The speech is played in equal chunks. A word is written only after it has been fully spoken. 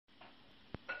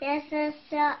This is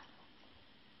a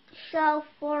show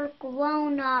for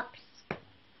grown-ups.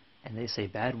 And they say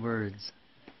bad words.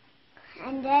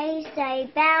 And they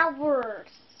say bad words.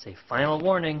 Say final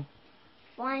warning.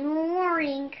 Final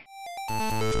warning.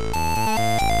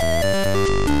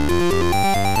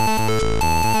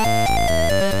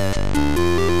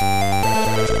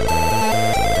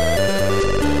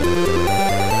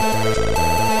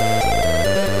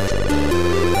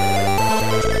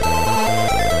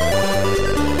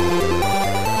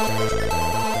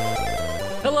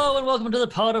 Hello and welcome to the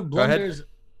Pod of Blunders.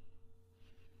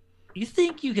 You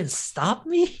think you can stop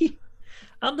me?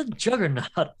 I'm the juggernaut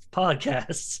of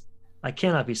podcasts. I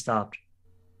cannot be stopped.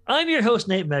 I'm your host,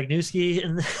 Nate Magnuski,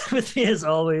 and with me, as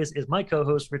always, is my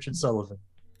co-host, Richard Sullivan.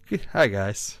 Hi,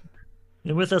 guys.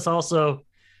 And with us also,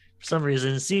 for some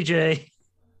reason, CJ.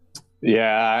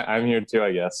 Yeah, I'm here too,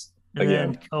 I guess. And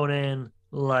Again. then Conan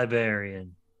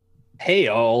Librarian. Hey,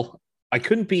 all. I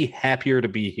couldn't be happier to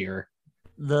be here.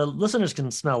 The listeners can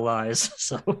smell lies,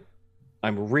 so...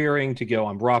 I'm rearing to go.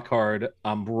 I'm rock hard.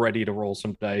 I'm ready to roll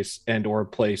some dice and or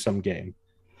play some game.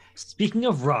 Speaking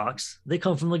of rocks, they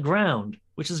come from the ground,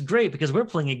 which is great because we're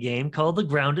playing a game called The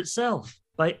Ground Itself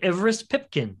by Everest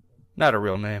Pipkin. Not a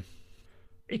real name.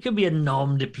 It could be a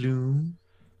nom de plume.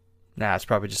 Nah, it's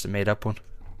probably just a made-up one.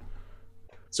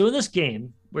 So in this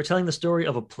game, we're telling the story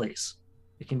of a place.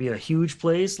 It can be a huge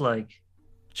place like...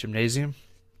 Gymnasium?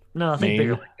 No, I think Maine.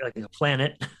 bigger, like a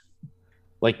planet.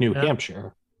 Like New Yeah.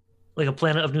 Hampshire. Like a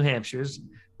planet of New Hampshire's.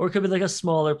 Or it could be like a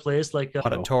smaller place like...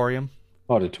 Auditorium?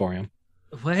 Auditorium.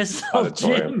 Why is it all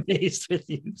Auditorium. gym-based with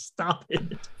you? Stop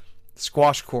it.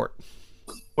 Squash court.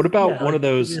 What about Yeah, one of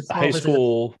those it's high always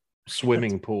school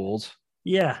swimming pools?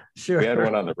 Yeah, sure. We had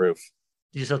one on the roof.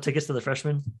 Did you sell tickets to the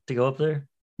freshmen to go up there?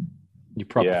 You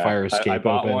prop the fire escape I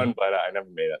bought open. one, but I never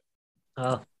made it.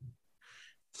 Oh.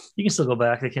 You can still go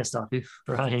back. They can't stop you.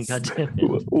 Ryan, goddamn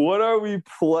it. What are we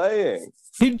playing?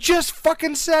 You just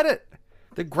fucking said it!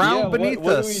 The Ground Yeah, Beneath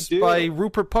what do Us we do? by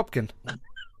Rupert Pupkin.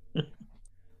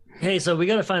 Hey, so we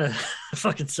gotta find a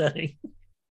fucking setting.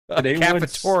 A Did anyone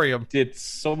cafetorium. Did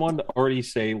someone already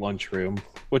say lunchroom?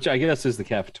 Which I guess is the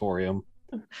cafetorium.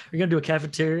 We're gonna do a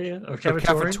cafeteria or A cafetorium?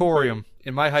 cafetorium.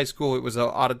 In my high school, it was an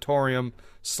auditorium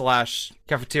 /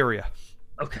 cafeteria.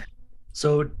 Okay.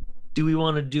 So do we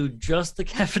want to do just the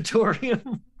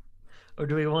cafetorium? Or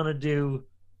do we want to do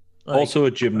like, Also a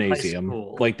high gymnasium.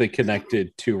 school? Like the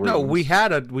connected two rooms. No, we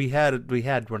had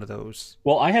one of those.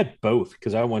 Well, I had both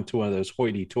because I went to one of those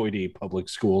hoity-toity public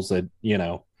schools that,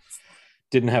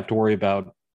 didn't have to worry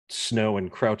about snow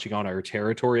encroaching on our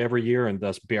territory every year and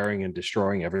thus burying and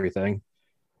destroying everything.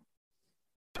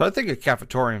 So I think a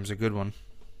cafetorium's a good one.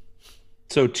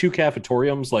 So 2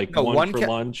 cafetoriums, like No, one one for ca-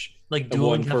 lunch. like and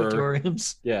dueling one for-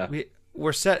 cafetoriums? Yeah.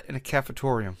 We're set in a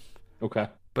cafetorium. Okay.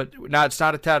 But now it's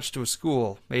not attached to a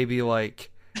school. Maybe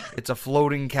like it's a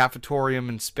floating cafetorium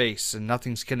in space and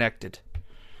nothing's connected.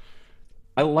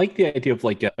 I like the idea of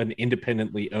like an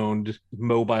independently owned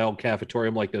mobile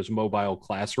cafetorium, like those mobile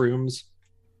classrooms,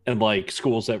 and like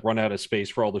schools that run out of space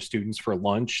for all the students for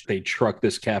lunch. They truck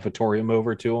this cafetorium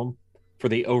over to them for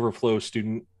the overflow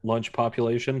student lunch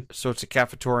population. So it's a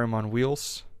cafetorium on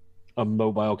wheels. A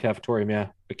mobile cafetorium, yeah.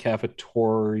 A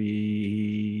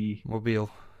cafetorium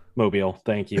Mobile.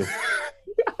 Thank you.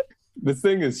 This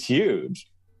thing is huge.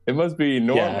 It must be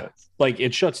enormous. Like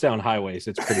it shuts down highways.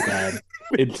 It's pretty bad.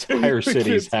 Entire The cities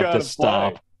kids have to gotta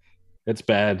stop. fly. It's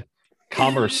bad.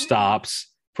 Commerce stops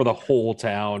for the whole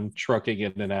town, trucking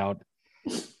in and out.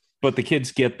 But the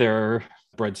kids get their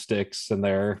breadsticks and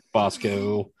their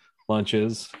Bosco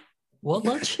lunches. What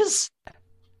lunches?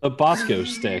 The Bosco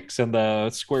sticks and the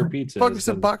square pizzas. Fuck is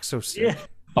a and- Boxo stick? Yeah.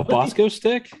 A Bosco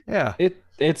stick? Yeah.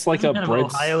 It's like Some a kind of bread.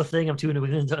 Ohio thing. I'm too new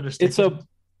to understand. It's a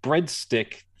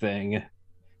breadstick thing.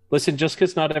 Listen, just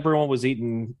because not everyone was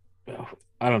eating,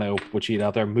 I don't know what you eat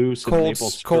out there, mousse and maple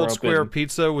syrup Cold square and,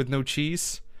 pizza with no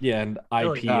cheese. yeah, and Oh,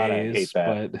 IPAs, God, I hate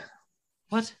that. but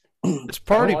What? It's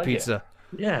party like it. pizza.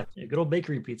 Yeah, good old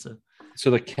bakery pizza.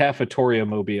 so the cafeteria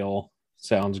mobile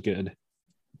sounds good.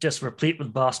 Just replete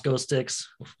with Bosco sticks.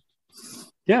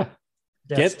 Yeah,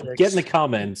 Death get in the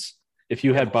comments if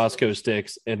you had Bosco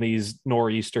sticks, and these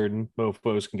northeastern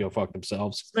mofos can go fuck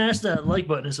themselves. Smash that like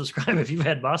button and subscribe if you've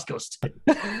had Bosco stick.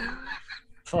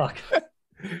 Fuck.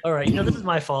 All right, this is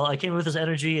my fault. I came with this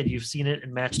energy and you've seen it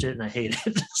and matched it and I hate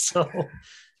it. So,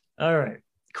 all right,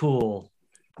 cool.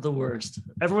 The worst.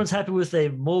 Everyone's happy with a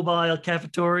mobile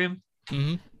cafetorium.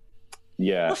 hmm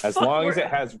Yeah, The as fuck long as were- it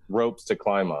has ropes to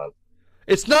climb on.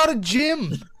 It's not a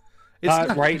gym. It's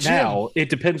not a Right gym. now, it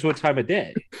depends what time of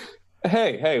day.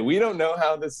 Hey, we don't know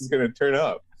how this is going to turn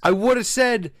up. I would have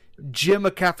said gym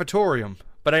a cafetorium,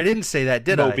 But I didn't say that,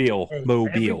 did Mobile. Hey, every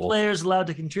Mobile. player is allowed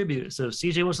to contribute. So if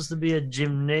CJ wants us to be a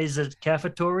gymnasia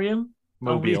cafetorium on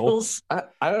Mobile. wheels. I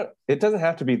don't. It doesn't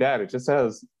have to be that. It just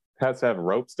has to have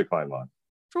ropes to climb on.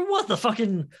 For what? The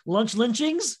fucking lunch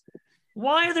lynchings?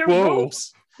 Why are there Whoa.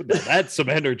 ropes? That's some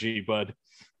energy, bud.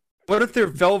 What if they're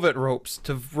velvet ropes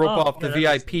to rope Oh, off the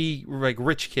yeah, that VIP, like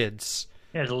rich kids?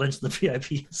 Yeah, to lynch the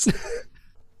VIPs.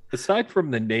 Aside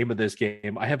from the name of this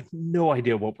game, I have no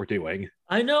idea what we're doing.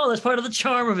 I know, that's part of the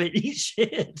charm of it. Eat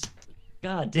shit.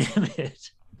 God damn it.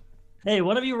 Hey,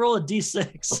 one of you roll a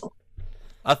d6.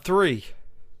 A 3.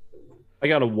 I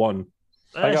got a 1.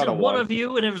 I got said a one 1. of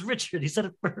you, and it was Richard. He said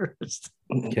it first.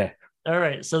 Okay. All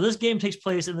right, so this game takes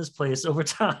place in this place over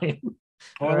time.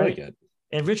 Oh, I All like right. it.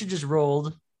 And Richard just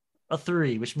rolled a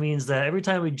 3, which means that every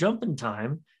time we jump in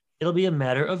time, it'll be a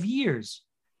matter of years.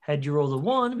 Had you rolled a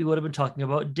 1, we would have been talking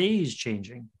about days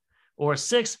changing, or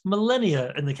 6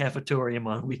 millennia in the cafetorium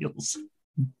on wheels.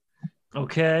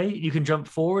 Okay, you can jump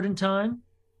forward in time.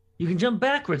 You can jump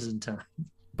backwards in time.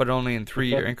 But only in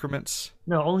 3-year increments.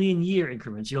 No, only in year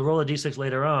increments. You'll roll a d6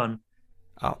 later on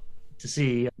Oh, to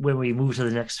see when we move to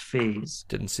the next phase.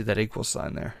 didn't see that equal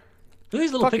sign there. Look at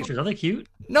these little Fucking- pictures. Aren't they cute?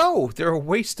 No, they're a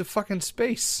waste of fucking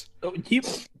space. Oh,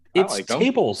 it's like 'em.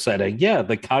 table setting. Yeah,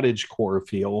 the cottage core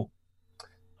feel.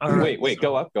 All right, Wait,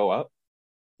 so- go up.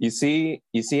 You see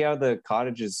how the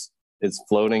cottage is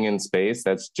floating in space?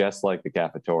 That's just like the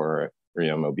cafeteria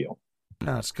mobile.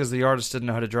 No, it's because the artist didn't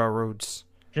know how to draw roads.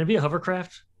 Can it be a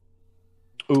hovercraft?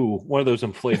 Ooh, one of those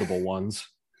inflatable ones.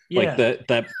 Yeah, Like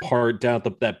that part down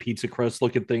at that pizza crust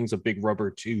looking thing's a big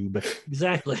rubber tube.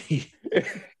 exactly.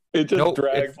 It just Nope,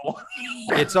 drags.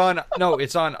 It's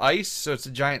on ice, so it's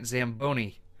a giant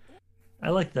Zamboni. I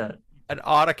like that. An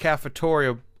Otta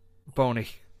Cafeteria Boni.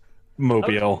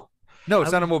 Mobile. No,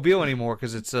 it's not a mobile anymore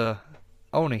because it's a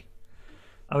Oni.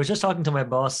 I was just talking to my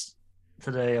boss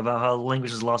today about how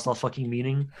language has lost all fucking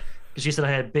meaning. Because she said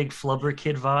I had big flubber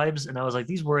kid vibes, and I was like,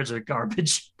 these words are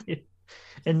garbage.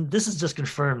 And this has just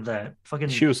confirmed that. Fucking,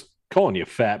 She was calling you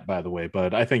fat, by the way,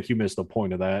 but I think you missed the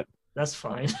point of that. that's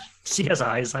fine. She has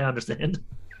eyes. I understand.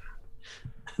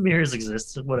 Mirrors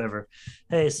exist. Whatever.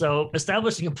 Hey, so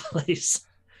establishing a place.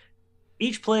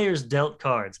 Each player's dealt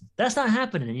cards. That's not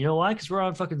happening. And you know why? Because we're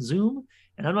on fucking Zoom,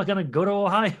 and I'm not gonna go to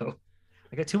Ohio.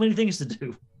 I got too many things to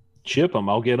do. Chip them.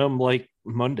 I'll get them like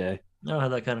Monday. I don't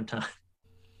have that kind of time.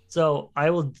 So I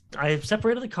have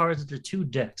separated the cards into 2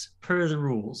 decks per the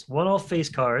rules. One all face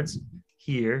cards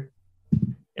here,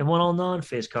 and one all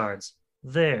non-face cards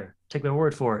there. Take my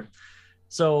word for it.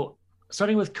 So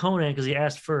starting with Conan, because he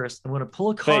asked first, I'm going to pull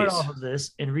a card Face. off of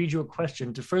this and read you a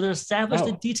question to further establish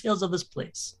the Oh. details of this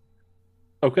place.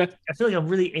 Okay. I feel like I'm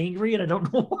really angry and I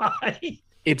don't know why.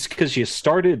 It's because you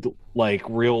started like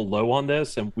real low on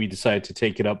this, and we decided to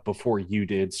take it up before you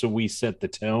did. So we set the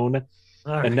tone,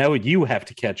 All right. and now you have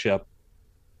to catch up.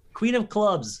 Queen of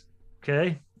Clubs.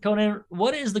 Okay. Conan,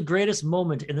 what is the greatest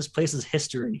moment in this place's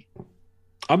history?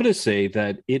 I'm going to say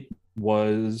that it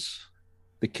was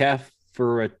the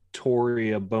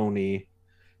Cafeteria Boni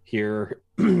here.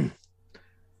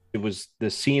 It was the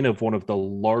scene of one of the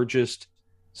largest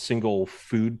single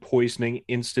food poisoning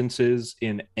instances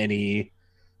in any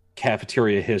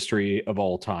cafeteria history of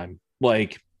all time.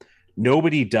 Like,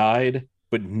 nobody died,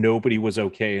 but nobody was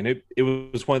okay. And it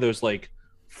was one of those like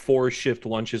 4-shift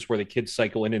lunches where the kids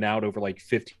cycle in and out over like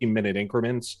 15-minute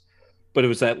increments. But it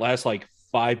was that last like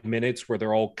 5 minutes where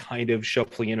they're all kind of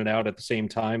shuffling in and out at the same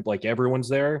time, like everyone's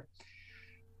there.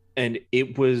 And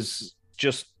it was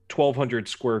just 1,200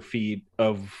 square feet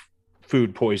of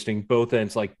food poisoning, both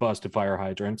ends like busted fire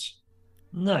hydrants.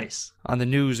 Nice. On the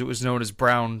news, it was known as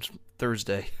Brown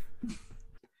Thursday.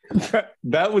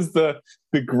 That was the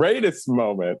greatest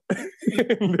moment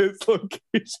in this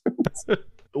location.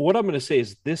 What I'm going to say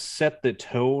is this set the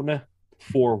tone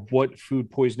for what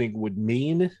food poisoning would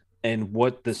mean and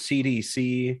what the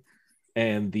CDC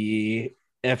and the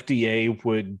FDA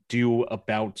would do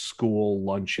about school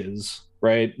lunches,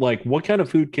 right? Like, what kind of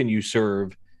food can you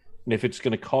serve? And if it's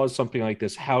going to cause something like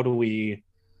this, how do we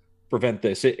prevent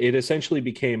this? It essentially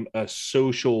became a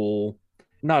social,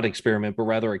 not experiment, but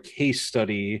rather a case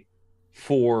study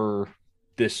for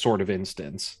this sort of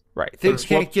instance. Right. Things What-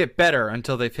 can't get better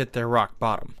until they've hit their rock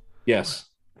bottom. Yes.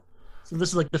 So this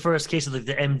is like the first case of like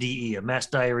the MDE, a mass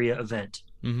diarrhea event.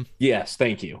 Yes.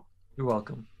 Thank you. You're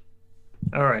welcome.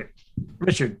 All right.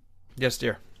 Richard, Yes,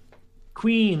 dear.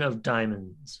 Queen of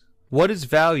Diamonds. What is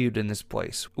valued in this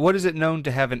place? What is it known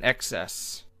to have in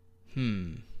excess?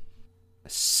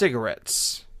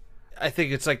 Cigarettes. I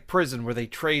think it's like prison where they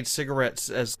trade cigarettes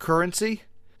as currency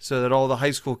so that all the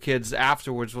high school kids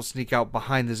afterwards will sneak out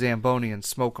behind the Zamboni and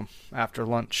smoke them after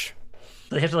lunch.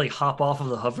 They have to like hop off of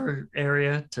the hover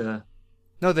area to.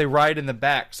 No, they ride in the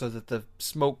back so that the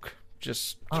smoke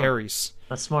just Oh. carries,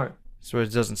 That's smart. so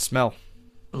it doesn't smell.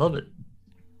 I love it.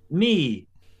 Me,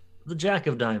 the Jack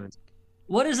of Diamonds.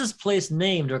 What is this place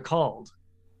named or called?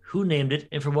 Who named it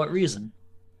and for what reason?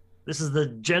 This is the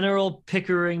General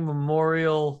Pickering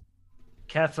Memorial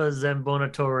Cafe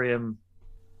Zambonatorium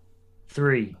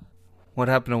 3. What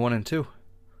happened to 1 and 2?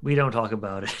 We don't talk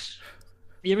about it.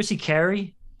 You ever see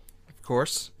Carrie? Of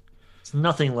course. It's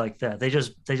nothing like that. They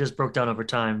just broke down over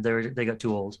time. They got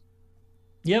too old.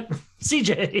 Yep.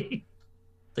 CJ.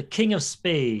 The King of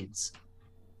Spades.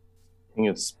 King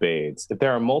of Spades. If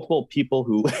there are multiple people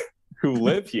who who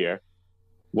live here,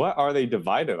 what are they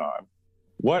divided on?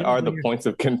 What are the points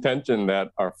of contention that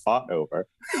are fought over?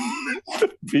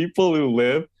 The people who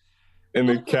live in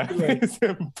the cafes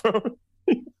and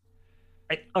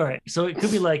All right. So it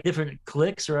could be like different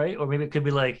cliques, right? Or maybe it could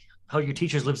be like how your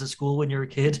teachers lived at school when you were a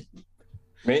kid.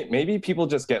 maybe people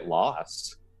just get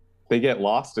lost. They get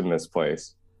lost in this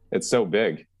place. It's so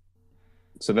big.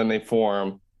 So then they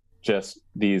form just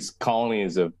these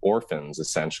colonies of orphans,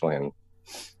 essentially, and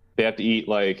they have to eat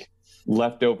like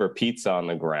leftover pizza on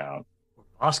the ground.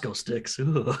 Bosco sticks.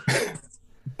 Ooh.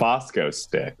 Bosco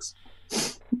sticks.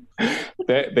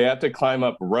 They have to climb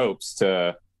up ropes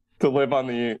to live on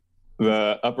the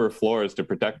upper floors to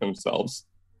protect themselves.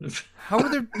 How are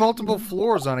there multiple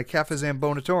floors on a Cafe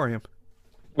Zambonatorium?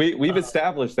 We've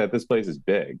established that this place is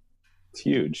big. It's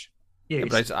huge. Yeah, Yeah,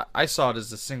 but I saw it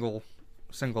as a single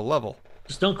level.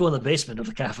 just don't go in the basement of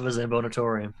the Cafe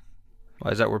Zambonatorium.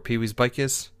 Why, is that where Pee Wee's bike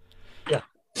is?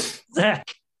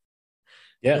 Zach,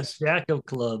 Yes. the Jack of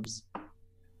Clubs.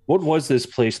 What was this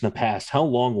place in the past? How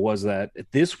long was that?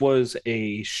 This was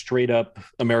a straight up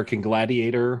American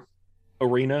Gladiator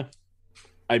arena.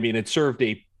 I mean, it served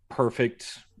a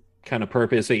perfect kind of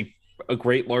purpose, a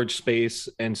great large space.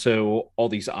 And so all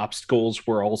these obstacles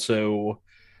were also,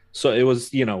 so it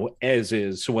was, as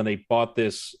is. So when they bought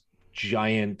this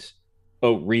giant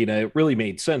arena, it really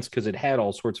made sense because it had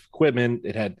all sorts of equipment.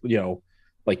 It had,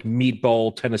 like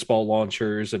meatball, tennis ball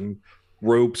launchers and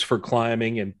ropes for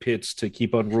climbing and pits to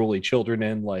keep unruly children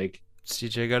in. Like,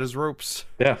 CJ got his ropes.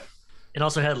 yeah, It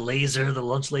also had Laser, the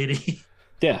lunch lady.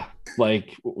 yeah,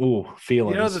 like, ooh,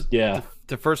 feelings. Yeah,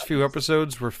 The first few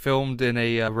episodes were filmed in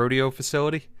a rodeo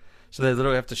facility, so they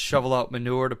literally have to shovel out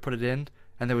manure to put it in,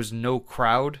 and there was no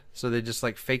crowd, so they just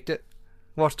like faked it.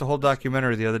 Watched a whole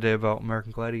documentary the other day about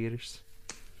American Gladiators.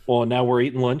 well, now we're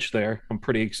eating lunch there. I'm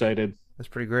pretty excited. That's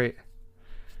pretty great.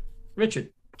 Richard,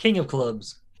 King of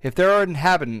Clubs. If there are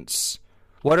inhabitants,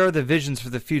 what are the visions for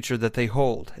the future that they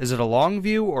hold? Is it a long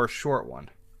view or a short one?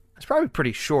 It's probably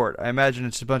pretty short. I imagine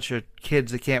it's a bunch of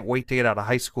kids that can't wait to get out of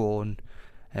high school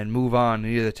and move on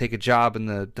and either take a job in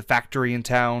the factory in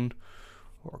town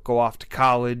or go off to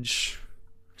college.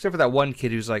 Except for that one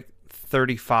kid who's like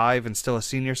 35 and still a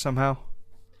senior somehow.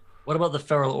 What about the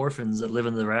feral orphans that live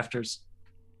in the rafters?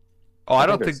 Oh, I I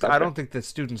don't think think they're I don't think the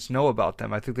students know about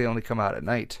them. I think they only come out at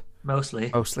night Mostly.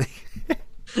 mostly.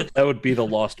 That would be the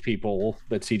lost people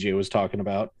that CJ was talking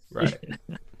about. Right.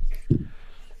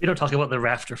 We don't talk about the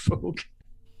rafter folk.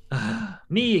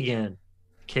 Me again,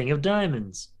 King of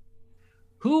Diamonds.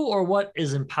 Who or what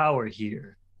is in power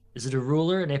here? Is it a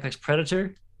ruler, an apex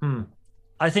predator?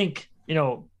 I think,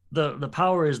 the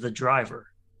power is the driver.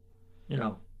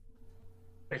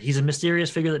 He's a mysterious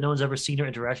figure that no one's ever seen or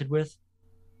interacted with.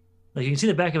 Like, you can see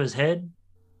the back of his head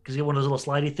because he got one of those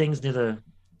little slidey things near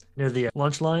the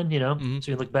lunch line, Mhm.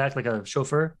 so you look back like a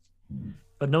chauffeur.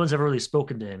 But no one's ever really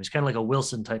spoken to him. He's kind of like a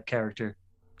Wilson type character.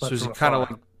 So is it kind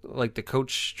of like the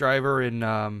coach driver in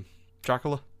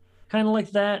Dracula? kind of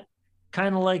like that,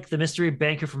 kind of like the mystery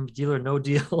banker from Deal or No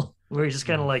Deal, where he's just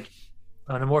kind of like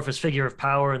an amorphous figure of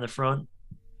power in the front.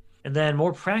 And then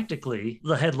more practically,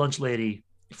 the head lunch lady,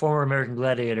 former American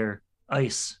Gladiator,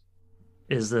 Ice,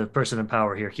 is the person in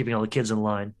power here, keeping all the kids in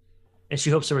line. And she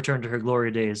hopes to return to her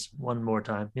glory days one more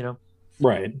time,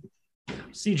 Right.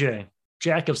 CJ,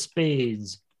 Jack of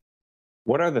Spades.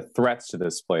 What are the threats to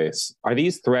this place? Are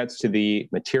these threats to the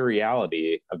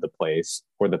materiality of the place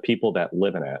or the people that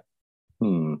live in it?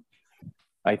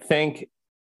 I think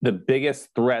the biggest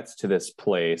threats to this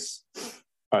place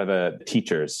are the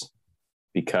teachers,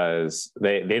 because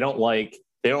they don't like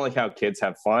how kids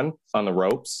have fun on the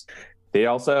ropes. They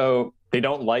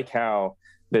don't like how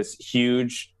this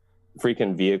huge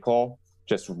freaking vehicle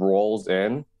just rolls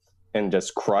in and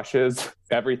just crushes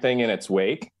everything in its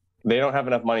wake. They don't have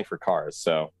enough money for cars,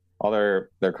 so all their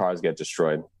cars get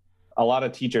destroyed. A lot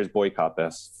of teachers boycott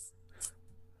this.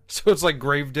 So it's like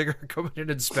Gravedigger coming in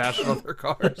and smashing all their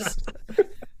cars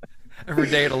every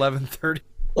day at 11:30.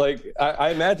 Like, I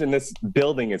imagine this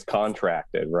building is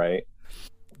contracted, right?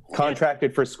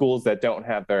 Contracted for schools that don't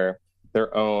have their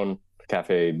own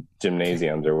cafe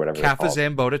gymnasiums or whatever. Cafe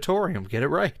Zambonatorium, get it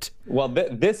right. Well,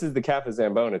 this is the Cafe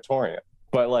Zambonatorium,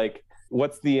 but like,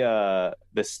 what's the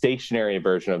stationary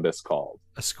version of this called?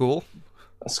 A school?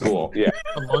 A school, yeah.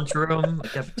 A lunchroom, a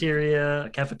cafeteria, a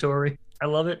cafeteria. I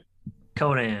love it.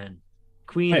 Conan,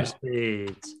 Queen of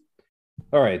Spades.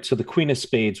 All right, so the Queen of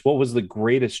Spades, what was the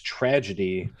greatest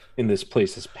tragedy in this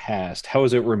place's past? How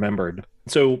is it remembered?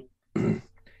 So,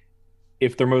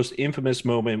 if their most infamous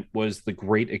moment was the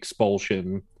Great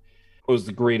Expulsion, what was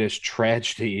the greatest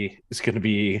tragedy is going to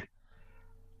be...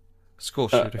 School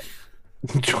shooting.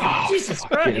 Jesus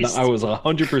Christ. I was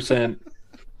 100%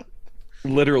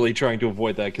 literally trying to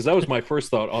avoid that because that was my first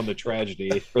thought on the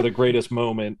tragedy or the greatest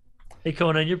moment. Hey,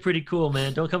 Conan, you're pretty cool,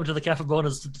 man. Don't come to the Cafe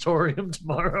Bonatorium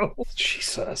tomorrow.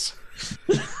 Jesus.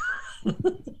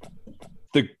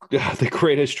 The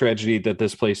greatest tragedy that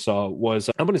this place saw was,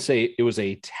 I'm going to say it was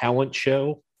a talent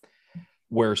show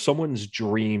where someone's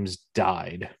dreams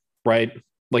died, right?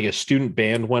 Like a student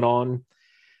band went on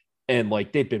and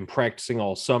like they'd been practicing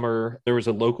all summer. There was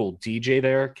a local DJ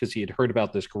there because he had heard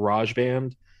about this garage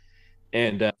band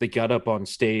and they got up on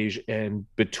stage and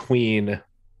between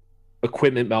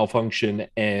equipment malfunction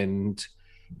and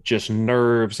just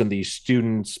nerves and these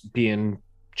students being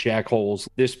jackholes,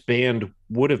 this band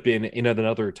would have been in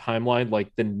another timeline,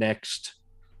 like the next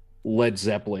Led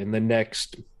Zeppelin, the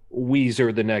next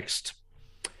Weezer, the next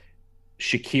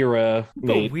Shakira.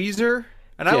 Weezer?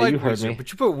 And Yeah, I like you heard Weezer, me.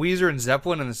 but you put Weezer and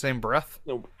Zeppelin in the same breath?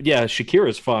 Yeah,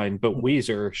 Shakira's fine, but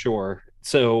Weezer, sure.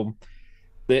 So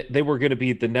they were going to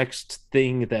be the next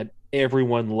thing that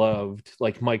everyone loved,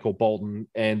 like Michael Bolton,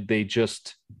 and they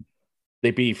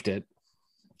beefed it.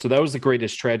 So that was the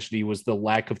greatest tragedy, was the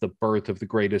lack of the birth of the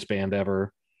greatest band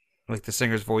ever. Like the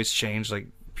singer's voice changed, like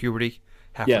puberty,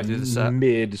 halfway through the set.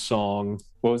 Mid-song.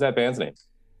 What was that band's name?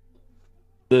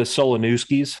 The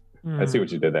Solanowskis. I see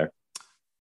what you did there.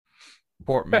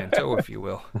 Portmanteau, if you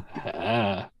will.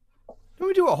 Ah. Did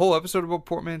we do a whole episode about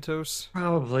portmanteaus?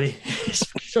 Probably. It's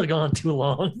still gone too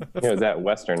long. Yeah, it was that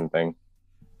Western thing.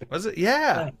 Was it?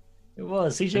 Yeah. It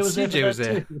was. CJ was there. CJ for that was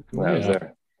there. too. I was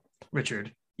there.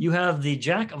 Richard, you have the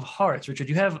Jack of Hearts. Richard,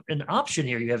 you have an option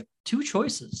here. You have two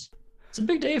choices. It's a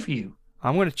big day for you.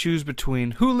 I'm going to choose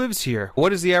between who lives here,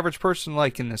 what is the average person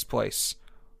like in this place,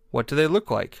 what do they look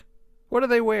like, what do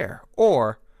they wear,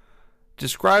 or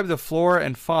describe the flora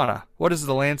and fauna, what is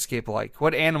the landscape like,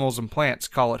 what animals and plants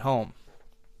call it home.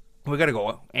 We got to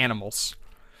go animals.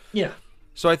 Yeah.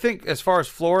 So I think as far as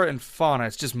flora and fauna,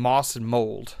 it's just moss and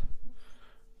mold.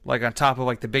 Like on top of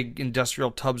like the big industrial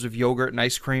tubs of yogurt and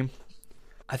ice cream.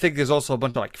 I think there's also a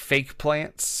bunch of like fake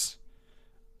plants.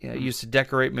 Used to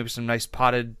decorate maybe some nice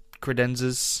potted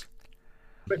credenzas.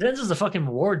 Credenza's a fucking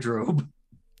wardrobe.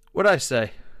 What'd I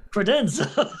say?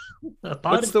 Credenza. A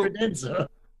potted credenza.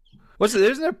 What's it?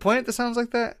 Isn't there a plant that sounds like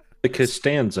that? The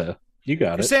Costanza. You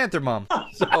got it. Chrysanthemum.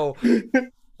 So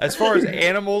as far as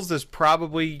animals, there's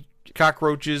probably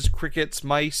cockroaches, crickets,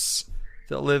 mice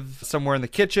that live somewhere in the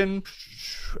kitchen.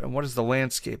 And what is the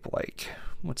landscape like?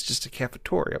 What's just a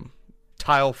cafetorium?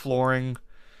 Tile flooring.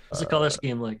 What's the color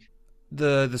scheme like?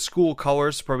 The school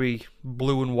colors, probably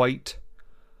blue and white.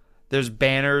 There's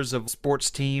banners of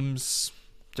sports teams,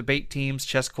 debate teams,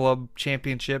 chess club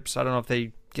championships. I don't know if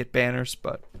they get banners,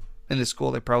 but in the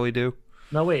school they probably do.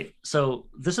 No, wait. So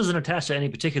this isn't attached to any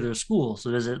particular school.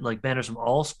 So does it like banners from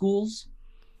all schools?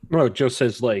 No, it just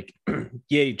says like,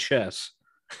 yay, chess.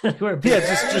 Yeah,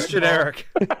 just generic.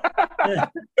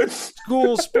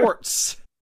 School sports.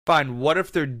 Fine. What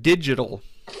if they're digital?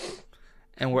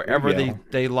 And wherever Yeah.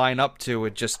 they line up to,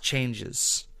 it just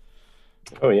changes.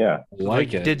 Oh yeah.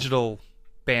 Like it. Digital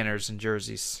banners and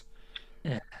jerseys.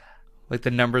 Yeah. Like the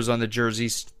numbers on the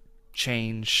jerseys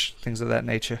change, things of that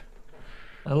nature.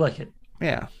 I like it.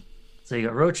 Yeah. So you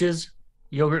got roaches,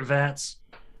 yogurt vats,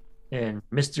 and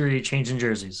mystery changing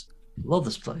jerseys. Love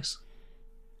this place.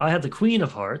 I have the Queen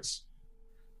of Hearts.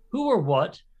 Who or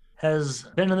what has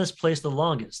been in this place the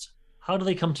longest? How do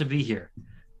they come to be here?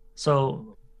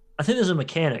 So I think there's a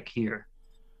mechanic here.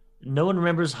 No one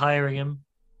remembers hiring him.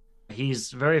 He's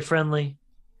very friendly,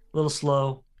 a little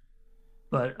slow,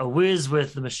 but a whiz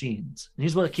with the machines. And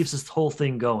he's what keeps this whole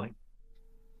thing going.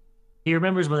 He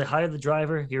remembers when they hired the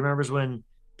driver. He remembers when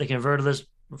they converted this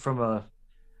from a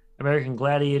American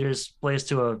Gladiators place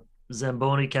to a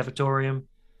Zamboni cafetorium.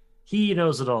 He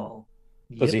knows it all.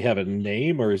 Does he have a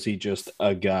name or is he just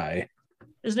a guy?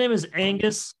 His name is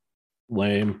Angus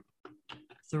Lame.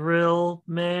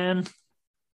 Thrillman.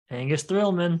 Angus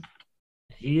Thrillman.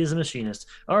 He is a machinist.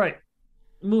 All right.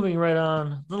 moving right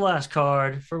on, the last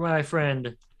card for my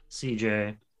friend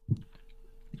CJ,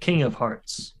 the King of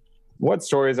Hearts. What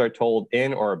stories are told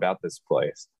in or about this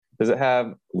place? Does it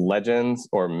have legends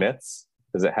or myths?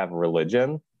 Does it have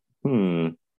religion?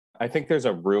 I think there's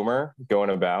a rumor going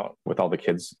about with all the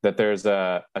kids that there's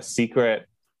a secret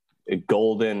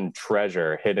golden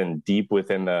treasure hidden deep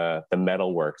within the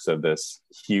metalworks of this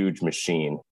huge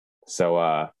machine.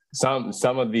 So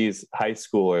some of these high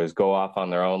schoolers go off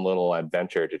on their own little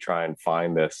adventure to try and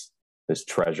find this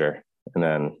treasure, and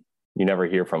then you never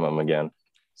hear from them again.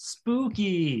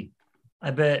 Spooky.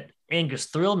 I bet Angus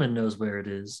Thrillman knows where it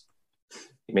is.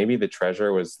 Maybe the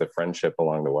treasure was the friendship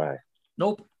along the way.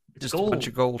 Nope. It's Just gold. a bunch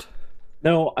of gold.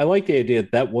 No, I like the idea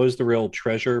that was the real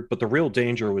treasure, but the real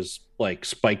danger was like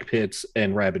spike pits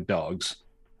and rabid dogs.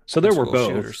 So there were School both.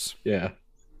 shooters. Yeah.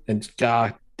 And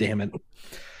god damn it.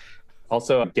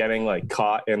 Also, getting like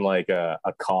caught in like a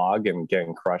cog and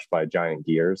getting crushed by giant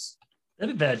gears.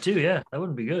 That'd be bad too, yeah. That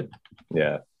wouldn't be good.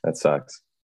 Yeah, that sucks.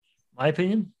 My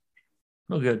opinion,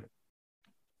 no good.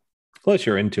 Plus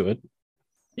you're into it.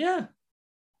 Yeah.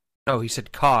 No, he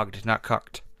said cogged, not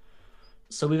cucked.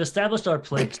 So we've established our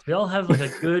place. We all have like a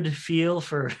good feel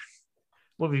for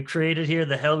what we've created here,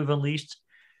 the hell we've unleashed.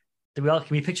 Can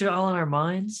we picture it all in our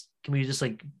minds? Can we just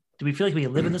like, do we feel like we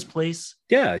live in this place?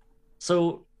 Yeah.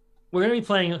 So we're going to be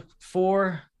playing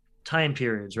 4 time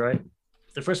periods, right?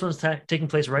 The first one's taking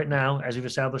place right now as we've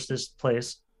established this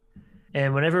place.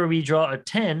 And whenever we draw a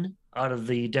 10 out of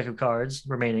the deck of cards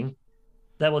remaining,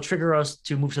 that will trigger us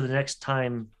to move to the next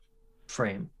time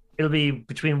frame. It'll be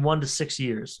between 1 to 6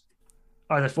 years,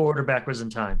 either forward or backwards in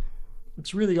time.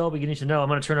 That's really all we need to know. I'm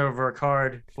going to turn over a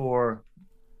card for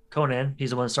Conan.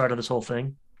 He's the one that started this whole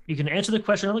thing. You can answer the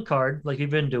question on the card like you've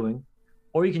been doing,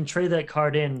 or you can trade that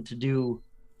card in to do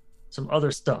some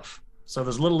other stuff. So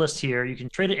there's a little list here. You can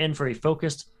trade it in for a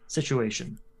focused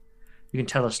situation. You can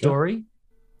tell a story,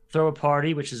 throw a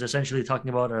party, which is essentially talking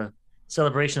about a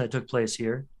celebration that took place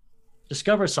here.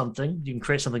 Discover something. You can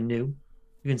create something new.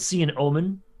 You can see an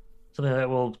omen, something that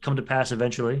will come to pass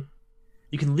eventually.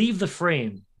 You can leave the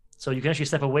frame, so you can actually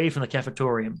step away from the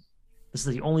cafetorium. This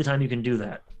is the only time you can do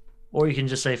that. Or you can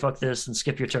just say, fuck this, and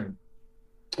skip your turn.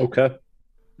 Okay.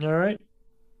 All right?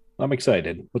 I'm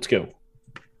excited. Let's go.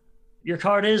 Your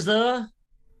card is the...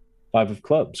 5 of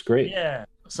clubs. Great. Yeah.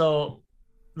 So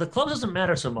the club doesn't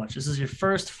matter so much. This is your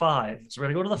first 5. So we're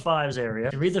going to go to the 5s area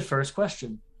and read the first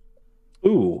question.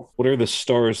 Ooh, what are the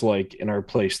stars like in our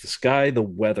place? The sky, the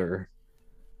weather.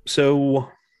 So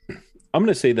I'm going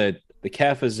to say that the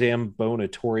Cafe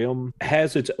Zambonatorium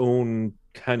has its own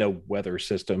kind of weather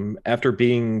system. After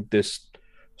being this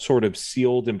sort of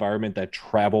sealed environment that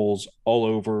travels all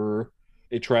over,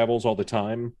 it travels all the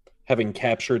time, having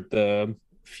captured the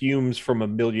fumes from a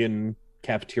million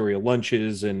cafeteria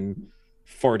lunches and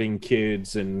farting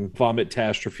kids and vomit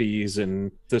catastrophes,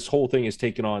 and this whole thing has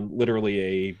taken on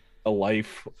literally a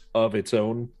life of its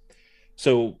own.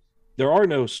 So there are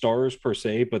no stars per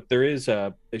se, but there is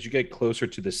as you get closer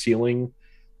to the ceiling,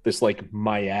 this like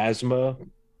miasma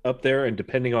up there, and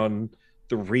depending on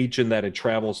the region that it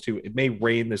travels to, it may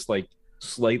rain this like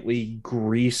slightly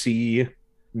greasy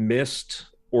mist,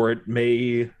 or it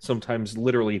may sometimes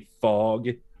literally fog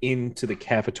into the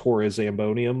Cafetoria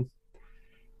Zambonium.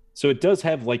 So it does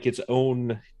have like its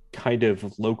own kind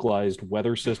of localized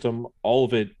weather system, all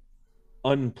of it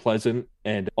unpleasant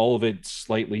and all of it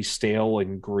slightly stale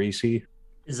and greasy.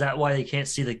 Is that why they can't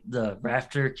see the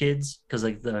rafter kids? Because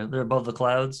like they're above the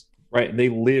clouds? Right. And they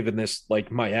live in this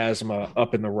like miasma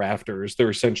up in the rafters. They're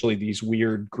essentially these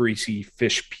weird, greasy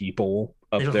fish people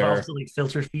up They there. also like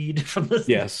filter feed from the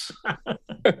Yes.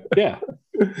 Yeah.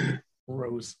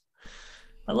 Rose.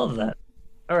 I love that.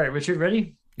 All right, Richard,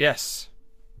 ready? Yes.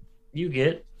 You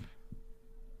get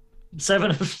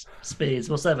 7 of spades.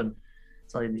 Well, 7.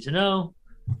 That's all you need to know.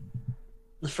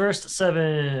 The first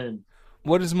 7.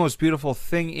 What is the most beautiful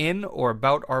thing in or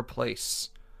about our place?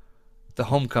 The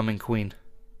homecoming queen.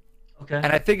 Okay. And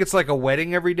I think it's like a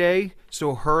wedding every day,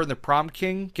 so her and the prom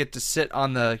king get to sit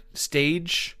on the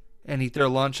stage and eat their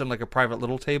lunch on like a private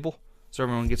little table, so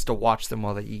everyone gets to watch them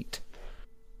while they eat.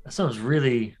 That sounds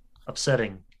really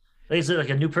upsetting. Like, is it like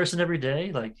a new person every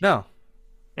day? Like, No.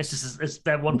 it's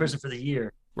that one person for the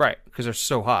year. Right, because they're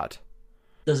so hot.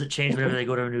 Does it change whenever they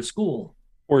go to a new school?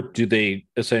 Or do they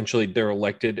essentially, they're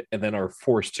elected and then are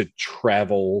forced to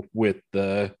travel with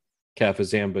the Cafe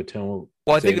Zamboton?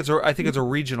 Well, I think it's a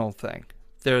regional thing.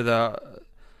 They're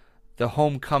the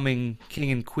homecoming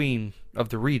king and queen of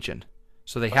the region.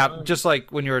 So they have, just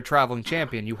like when you're a traveling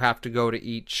champion, you have to go to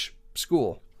each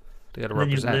school to get to And then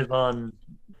you represent. live on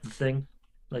the thing?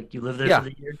 Like you live there Yeah. for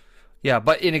the year? Yeah,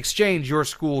 but in exchange, your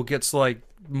school gets like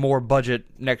more budget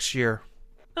next year.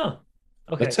 Oh,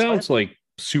 okay. That sounds like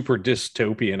super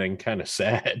dystopian and kind of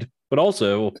sad, but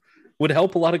also would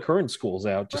help a lot of current schools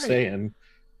out. Just Right. saying.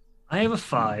 I have a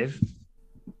 5.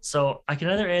 So I can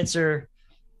either answer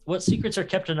what secrets are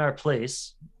kept in our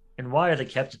place and why are they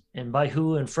kept and by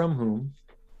who and from whom.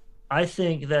 I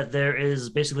think that there is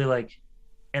basically like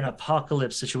an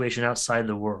apocalypse situation outside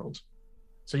the world.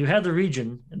 So you have the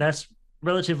region, and that's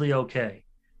relatively okay.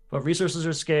 But resources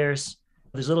are scarce.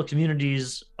 These little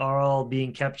communities are all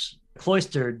being kept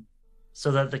cloistered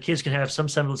so that the kids can have some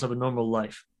semblance of a normal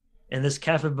life. And this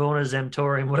Cafabona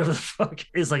Zemtorium, whatever the fuck,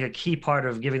 is like a key part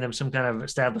of giving them some kind of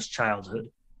established childhood.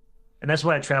 And that's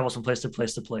why it travels from place to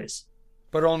place to place.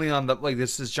 But only on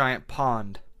this giant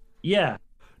pond. Yeah.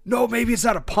 No, maybe it's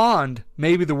not a pond.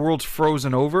 Maybe the world's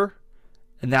frozen over,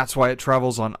 and that's why it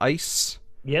travels on ice.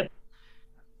 Yep.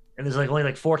 And there's like only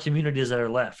like 4 communities that are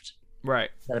left Right.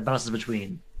 that it bounces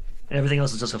between. And everything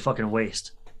else is just a fucking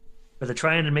waste. But they're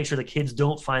trying to make sure the kids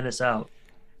don't find this out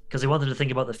because they want them to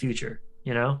think about the future,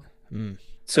 you know?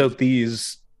 So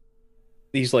these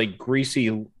like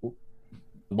greasy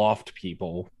loft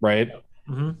people, right?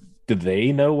 Mm-hmm. Do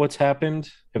they know what's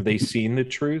happened? Have they seen the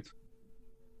truth?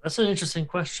 That's an interesting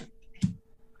question.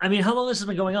 I mean, how long has this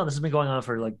been going on? This has been going on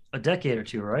for like a decade or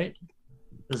two, right?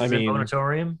 This is a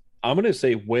Bonatorium. I'm going to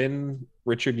say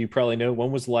Richard, you probably know,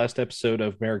 when was the last episode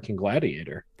of American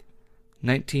Gladiator?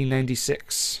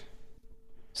 1996.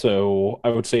 So I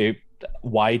would say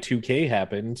Y2K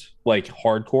happened, like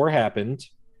hardcore happened.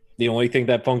 The only thing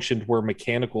that functioned were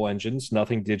mechanical engines,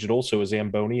 nothing digital. So a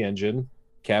Zamboni engine,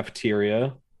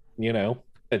 cafeteria, you know,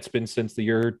 it's been since the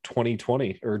year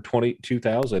 2020 or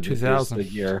 2000. 2000. The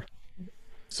year.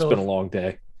 So It's been a long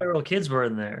day. feral kids were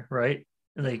in there, right?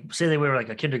 And they say they were like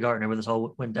a kindergartner when this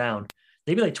all went down.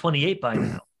 They'd be like 28 by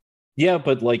now. Yeah,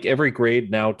 but like every grade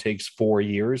now takes 4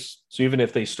 years. So even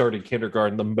if they started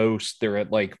kindergarten, the most they're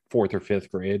at like 4th or 5th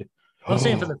grade. I'm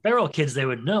saying for the feral kids, they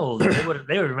would know. They would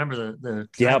remember the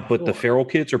Yeah, time but the before. feral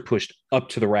kids are pushed up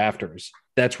to the rafters.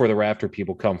 That's where the rafter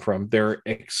people come from.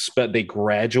 They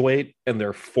graduate and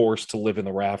they're forced to live in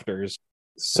the rafters.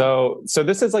 So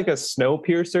this is like a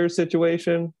Snowpiercer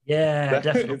situation. Yeah,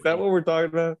 definitely. Is that what we're talking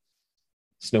about?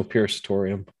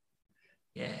 Snowpiercer.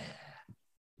 Yeah.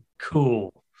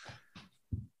 Cool.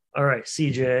 All right,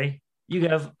 CJ, you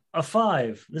have a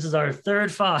 5. This is our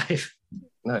third 5.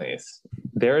 Nice.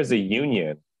 There is a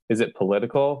union. Is it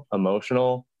political,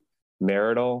 emotional,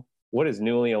 marital? What is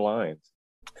newly aligned?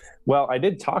 Well, I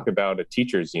did talk about a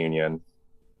teachers union.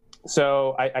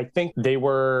 So I think they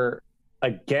were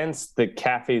against the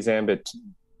Cafe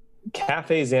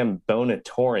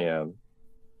Zambonatorium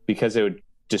because it would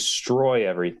destroy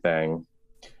everything.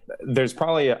 There's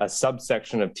probably a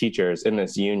subsection of teachers in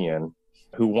this union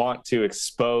who want to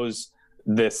expose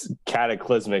this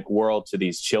cataclysmic world to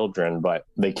these children, but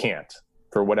they can't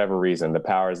for whatever reason. The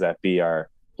powers that be are,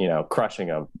 crushing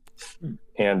them.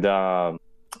 And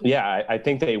I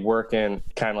think they work in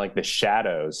kind of like the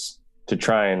shadows to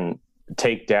try and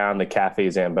take down the Cafe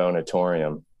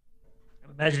Zambonatorium.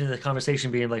 Imagine the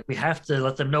conversation being like, we have to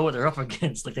let them know what they're up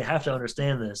against. Like, they have to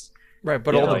understand this. Right,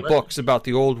 but Yeah, all the like- books about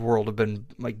the old world have been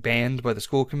like banned by the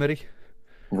school committee.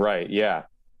 Right. Yeah.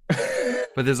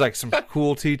 But there's like some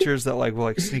cool teachers that like will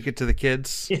like sneak it to the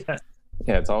kids. Yeah.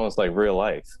 Yeah. It's almost like real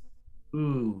life.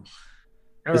 Ooh.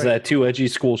 All Is right. that too edgy?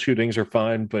 School shootings are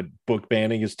fine, but book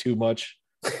banning is too much.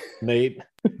 Nate?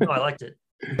 No, I liked it.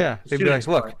 Yeah, they'd be Shootings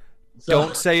like, look, part.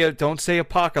 So- don't say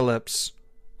apocalypse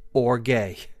or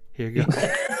gay. Here you go.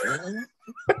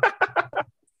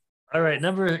 All right,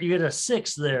 you get a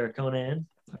 6 there, Conan.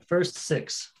 First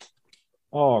 6.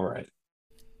 All right.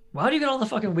 Well, how do you get all the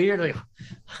fucking weird? Like,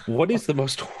 What is the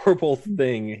most horrible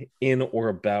thing in or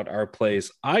about our place?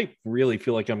 I really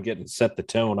feel like I'm getting set the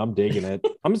tone. I'm digging it.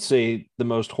 I'm going to say the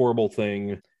most horrible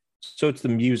thing. So it's the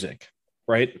music,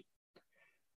 right?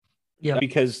 yeah,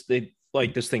 Because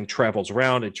this thing travels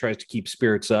around, it tries to keep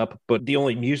spirits up, but the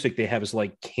only music they have is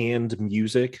like canned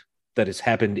music that has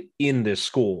happened in this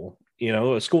school.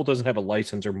 A school doesn't have a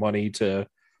license or money to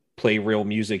play real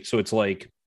music, so it's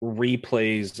like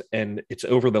replays, and it's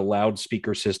over the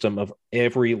loudspeaker system of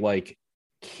every like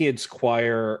kids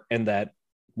choir and that,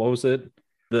 what was it?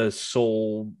 The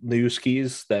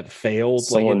Solonewskis that failed.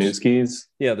 Solonewskis.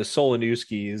 Yeah, the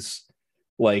Solonewskis,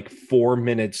 like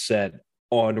 4-minute set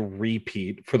on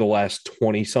repeat for the last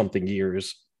 20 something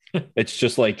years. It's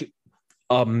just like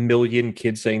a million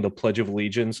kids saying the Pledge of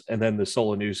Allegiance and then the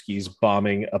Solonewskis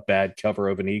bombing a bad cover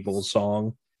of an Eagles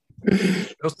song.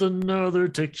 just another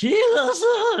tequila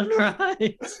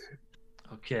sunrise.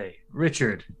 Okay,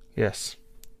 Richard, Yes.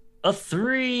 A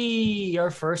 3.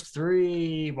 Our first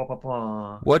 3. Wah, wah,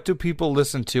 wah. What do people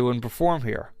listen to and perform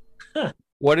here? Huh.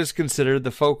 What is considered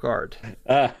the folk art?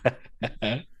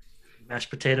 Mashed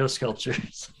potato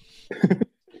sculptures.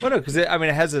 Well, no, because it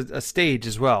has a stage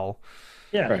as well.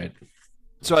 Yeah. Right.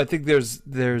 So I think there's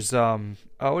what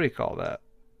do you call that?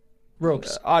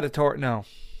 Ropes. No.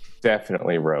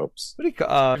 Definitely ropes. What do you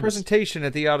call presentation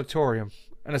at the auditorium?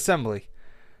 An assembly.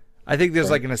 I think there's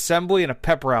like an assembly and a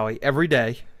pep rally every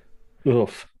day.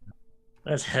 Oof.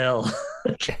 That's hell.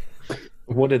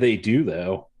 What do they do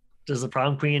though? Does the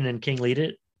prom queen and king lead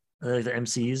it? Are they like the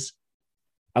MCs?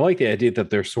 I like the idea that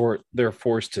they're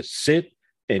forced to sit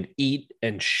and eat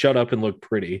and shut up and look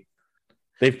pretty.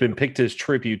 They've been picked as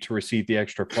tribute to receive the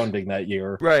extra funding that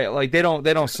year. Right, like they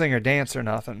don't sing or dance or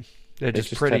nothing. They're They just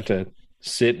just pretty. have to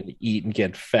sit and eat and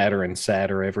get fatter and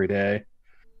sadder every day.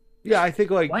 Yeah, I think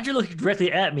like Why'd you look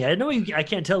directly at me? I know I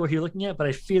can't tell what you're looking at, but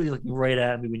I feel you're looking right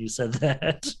at me when you said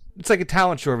that. it's like a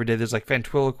talent show every day. There's like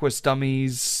ventriloquist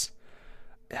dummies,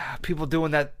 people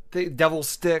doing that devil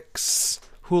sticks,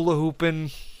 hula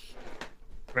hooping.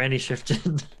 Randy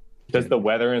Shifton. Does the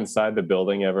weather inside the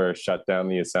building ever shut down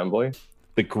the assembly?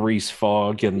 The grease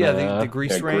fog and The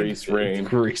grease Yeah, rain. grease rain.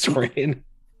 grease rain.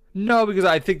 No, because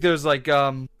I think there's like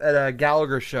at a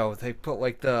Gallagher show they put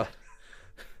like the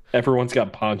Everyone's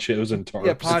got ponchos and tarps.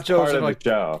 Yeah, It's ponchos part and of like the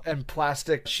show. and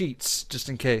plastic sheets just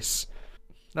in case.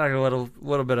 Not gonna let a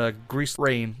little bit of grease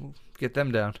rain get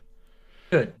them down.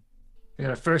 Good. We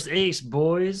got our first ace,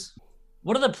 boys.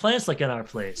 What are the plants like in our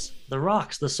place? The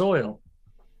rocks, the soil.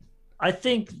 I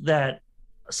think that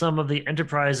some of the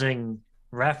enterprising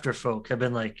rafter folk have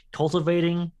been like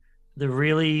cultivating the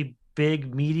really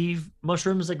big, meaty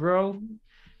mushrooms that grow,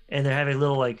 and they're having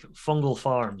little like fungal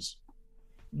farms.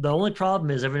 The only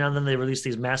problem is every now and then they release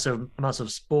these massive amounts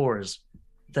of spores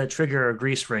that trigger a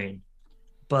grease rain.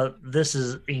 But this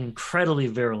is incredibly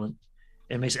virulent.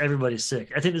 It makes everybody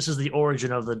sick. I think this is the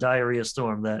origin of the diarrhea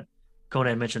storm that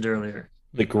Conan mentioned earlier.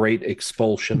 The great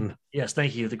expulsion. Yes,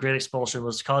 thank you. The Great Expulsion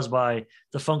was caused by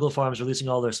the fungal farms releasing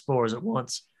all their spores at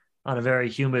once on a very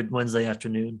humid Wednesday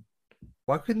afternoon.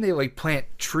 Why couldn't they like plant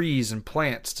trees and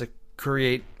plants to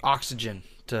create oxygen?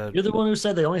 You're the one who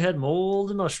said they only had mold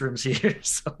and mushrooms here.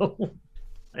 So,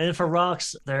 and for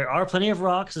rocks, there are plenty of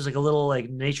rocks. There's like a little like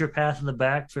nature path in the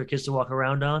back for kids to walk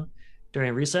around on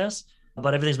during recess.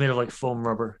 But everything's made of like foam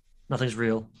rubber. Nothing's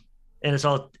real. And it's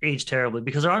all aged terribly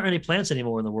because there aren't any plants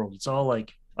anymore in the world. It's all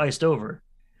like iced over.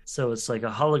 So it's like a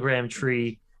hologram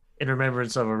tree in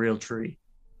remembrance of a real tree.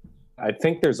 I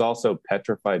think there's also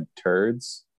petrified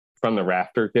turds from the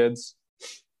rafter kids.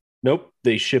 Nope.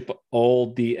 They ship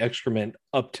all the excrement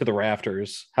up to the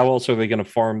rafters. How else are they going to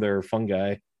farm their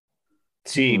fungi?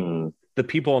 See, the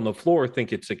people on the floor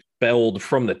think it's expelled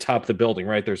from the top of the building,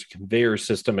 right? There's a conveyor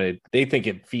system, and they think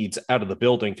it feeds out of the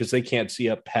building because they can't see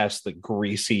up past the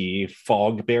greasy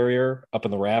fog barrier up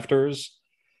in the rafters.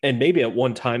 And maybe at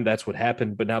one time that's what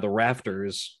happened, but now the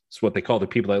rafters, it's what they call the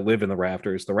people that live in the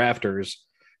rafters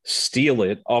steal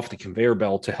it off the conveyor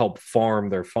belt to help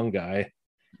farm their fungi.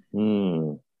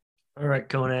 All right,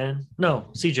 Conan. No,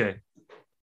 CJ.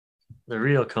 The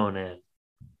real Conan.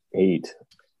 8.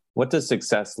 What does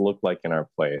success look like in our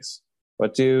place?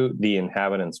 What do the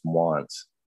inhabitants want?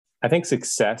 I think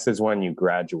success is when you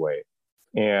graduate.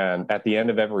 And at the end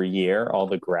of every year, all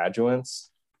the graduates,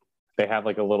 they have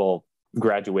like a little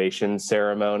graduation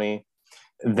ceremony.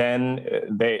 Then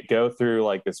they go through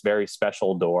like this very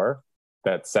special door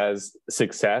that says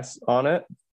success on it.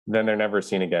 Then they're never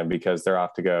seen again because they're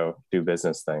off to go do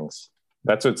business things.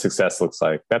 That's what success looks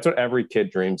like. That's what every kid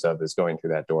dreams of, is going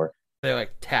through that door. They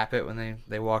like tap it when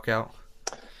they walk out.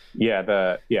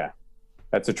 Yeah,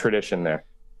 that's a tradition there.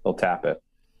 They'll tap it.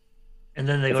 And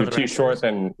then they If go you're to the too rafters. short,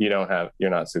 then you're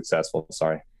not successful.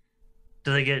 Sorry.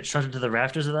 Do they get shunted to the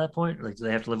rafters at that point? Like, do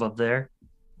they have to live up there?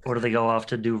 Or do they go off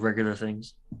to do regular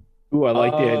things? Ooh, I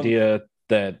like the idea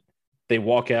that they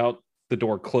walk out, the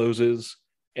door closes,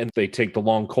 and they take the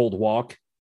long, cold walk.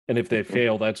 And if they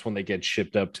fail, that's when they get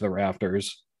shipped up to the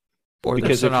rafters. Or they're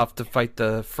Because sent if- off to fight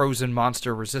the frozen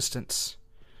monster resistance.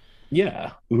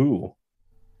 Yeah. Ooh.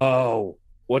 Oh,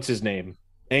 what's his name?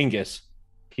 Angus.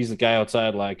 He's the guy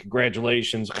outside, like,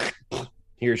 congratulations.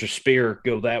 Here's your spear.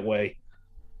 Go that way.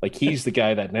 Like, he's the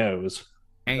guy that knows.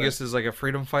 Angus is like a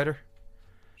freedom fighter.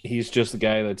 He's just the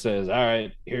guy that says, all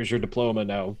right, here's your diploma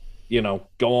now.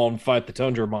 Go on, fight the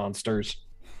tundra monsters.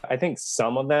 I think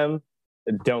some of them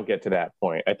don't get to that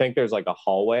point. I think there's like a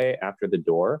hallway after the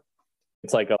door.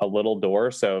 It's like a little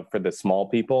door. So for the small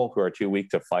people who are too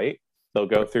weak to fight, they'll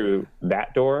go through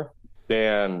that door.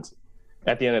 And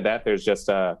at the end of that, there's just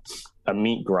a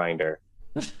meat grinder.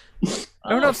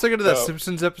 I'm not thinking of that No.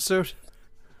 Simpsons episode.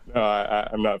 No,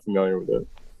 I'm not familiar with it.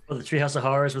 Oh, the Treehouse of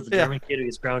Horrors with the Yeah. German kid who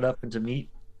gets ground up into meat.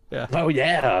 Oh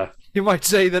yeah. You might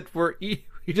say that we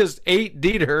just ate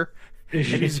Dieter and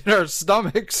he's in our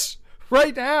stomachs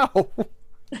right now.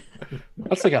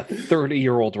 That's like a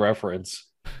 30-year-old reference.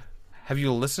 Have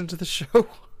you listened to the show?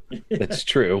 That's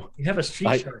true. You have a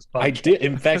Street Sharks podcast. I did.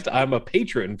 In fact, I'm a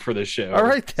patron for the show. All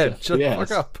right then, So, shut yes. the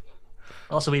fuck up.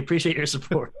 Also, we appreciate your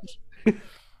support.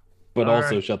 But All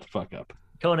also right. shut the fuck up.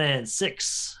 Conan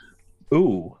 6.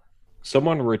 Ooh,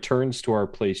 someone returns to our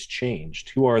place changed.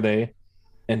 Who are they,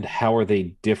 and how are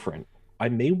they different? I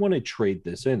may want to trade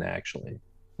this in. Actually, I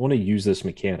want to use this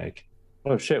mechanic.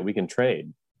 Oh shit, we can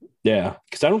trade. Yeah,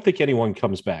 because I don't think anyone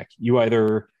comes back. You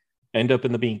either end up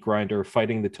in the meat grinder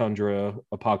fighting the tundra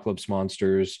apocalypse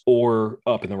monsters, or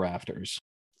up in the rafters.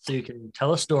 So you can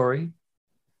tell a story,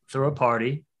 throw a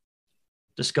party,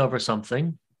 discover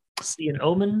something, see an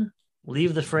omen,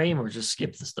 leave the frame, or just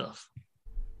skip the stuff.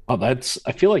 Oh,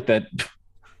 I feel like that.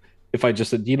 If I just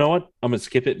said, you know what, I'm gonna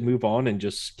skip it and move on and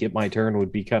just skip my turn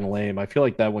would be kind of lame. I feel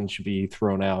like that one should be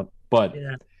thrown out. But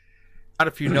Yeah. Not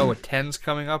if you know a 10's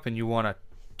coming up and you want to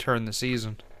turn the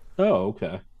season. oh,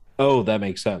 okay. Oh, that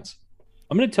makes sense.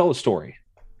 I'm gonna tell a story.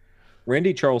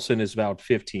 Randy Charlson is about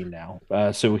 15 now,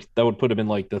 so that would put him in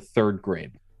like the 3rd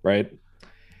grade, right?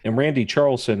 And Randy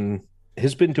Charlson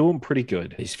has been doing pretty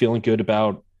good. He's feeling good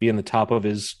about being the top of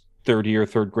his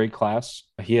 3rd grade class.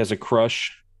 He has a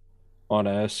crush on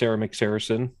Sarah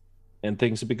McSaracen, and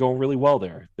things have been going really well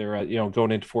there. They're,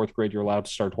 going into 4th grade, you're allowed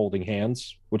to start holding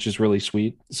hands, which is really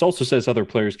sweet. This also says other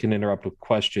players can interrupt with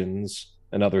questions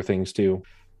and other things too.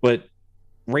 But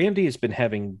Randy has been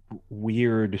having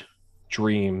weird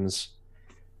dreams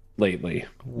lately.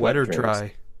 Wet or dreams?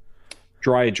 dry?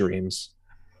 Dry dreams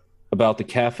about the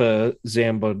Kappa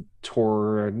Zambonatorium.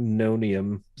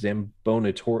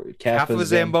 Half of a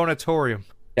Zambonatorium.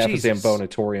 Kappa Jesus.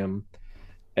 Zambonatorium.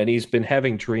 And he's been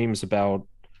having dreams about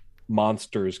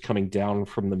monsters coming down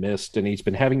from the mist, and he's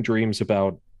been having dreams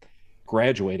about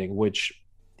graduating, which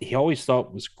he always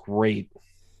thought was great.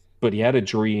 But he had a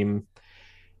dream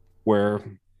where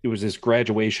it was his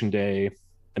graduation day,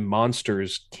 and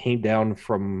monsters came down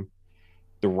from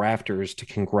the rafters to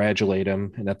congratulate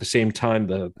him. And at the same time,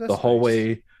 the That's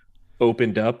hallway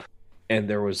opened up, and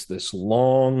there was this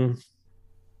long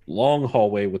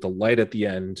hallway with a light at the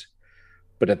end.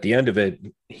 But at the end of it,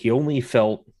 he only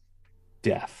felt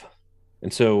death.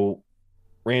 And so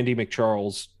Randy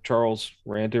McCharles, Charles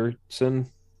Randerson,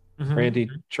 Mhm. Randy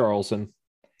Charlson,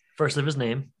 First of his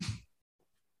name.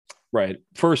 right,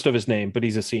 first of his name, but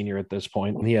he's a senior at this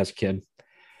point, and he has a kid.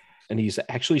 And he's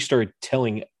actually started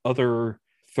telling other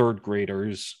 3rd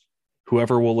graders,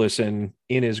 whoever will listen,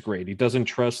 in his grade. He doesn't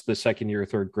trust the 2nd year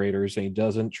 3rd graders, and he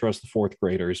doesn't trust the 4th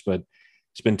graders, but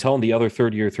he's been telling the other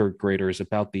 3rd year 3rd graders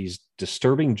about these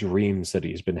disturbing dreams that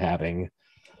he's been having.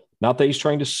 Not that he's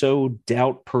trying to sow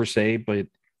doubt per se, but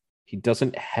he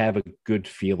doesn't have a good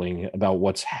feeling about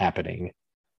what's happening.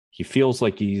 He feels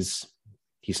like he's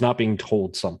not being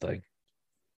told something.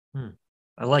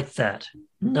 I like that.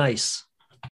 Nice.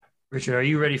 Richard, are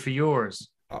you ready for yours?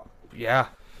 Yeah.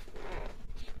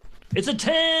 It's a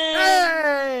 10!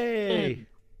 Hey!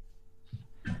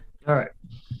 All right.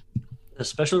 The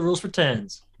special rules for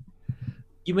 10s.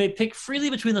 You may pick freely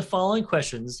between the following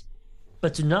questions,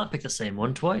 but do not pick the same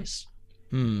one twice.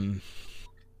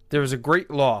 There was a great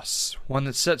loss, one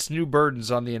that sets new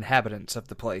burdens on the inhabitants of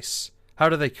the place. How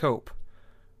do they cope?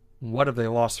 What have they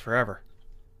lost forever?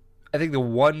 I think the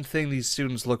one thing these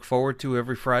students look forward to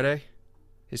every Friday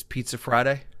is Pizza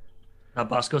Friday. Not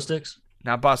Bosco sticks?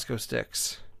 Not Bosco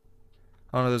sticks.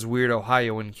 I don't know, those weird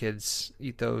Ohioan kids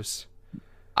eat those.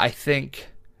 I think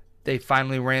they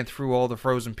finally ran through all the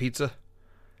frozen pizza.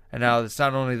 And now it's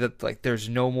not only that like there's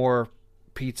no more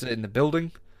pizza in the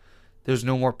building, there's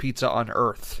no more pizza on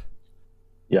Earth.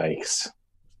 Yikes.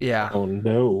 Yeah. Oh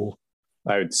no.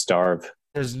 I would starve.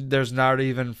 There's not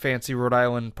even fancy Rhode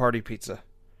Island party pizza.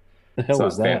 The It's hell not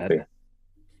is that? fancy.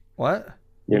 What?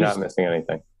 You're What not is- missing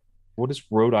anything. What is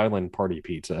Rhode Island party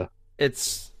pizza?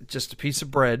 It's just a piece of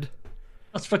bread.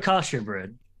 That's focaccia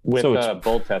bread. With So it's-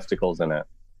 bull testicles in it.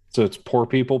 So it's poor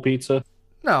people pizza?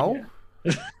 No.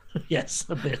 Yes,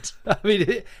 a bit. I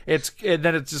mean, and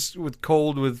then it's just with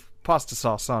pasta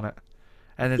sauce on it.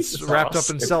 And it's Pizza wrapped sauce.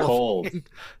 up in It's cellophane. cold.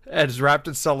 And it's wrapped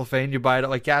in cellophane. You buy it at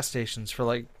like gas stations for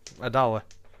like $1.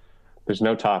 There's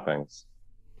no toppings.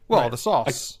 Well, Right. the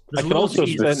sauce. There's I a could little also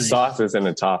cheese The spend- in it. sauce isn't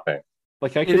a topping.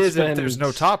 Like I It could is spend, if there's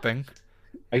no topping.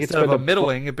 I could Instead of spend a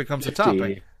middling, it becomes a 50,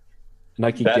 topping. and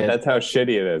I could get That's how shitty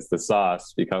it is. The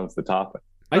sauce becomes the topping.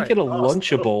 I get a Oh,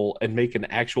 Lunchable and make an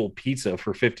actual pizza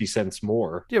for 50 cents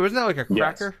more. Yeah, wasn't that like a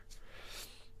cracker?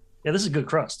 Yeah, this is good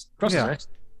crust. Crust Yeah. is nice.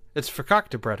 It's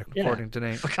fakakta bread, Yeah. according to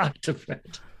Nate. Forgot to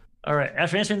bread. All right.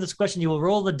 After answering this question, you will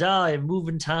roll the die and move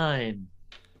in time.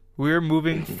 We're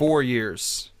moving 4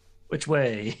 years. Which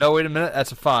way? No, wait a minute.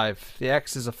 That's a 5. The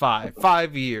X is a 5.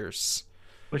 5 years.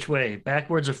 Which way?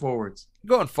 Backwards or forwards?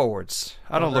 Going forwards.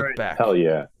 I don't look Alright. back. Hell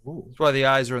yeah. That's why the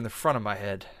eyes are in the front of my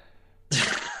head.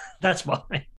 That's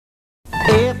why.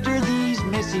 After these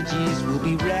messages, we'll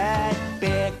be right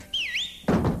back.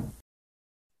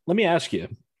 Let me ask you.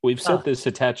 We've said this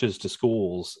attaches to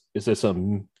schools. Is this a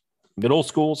middle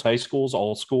schools, high schools,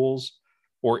 all schools?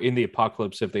 Or in the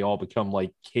apocalypse, if they all become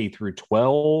like K through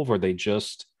 12, or they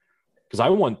just... Because I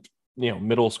want,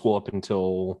 middle school up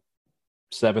until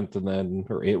 7th and then,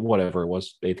 or 8th, whatever it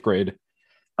was, 8th grade.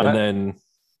 And then...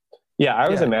 Yeah, I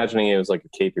was Yeah. imagining it was like a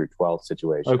K through 12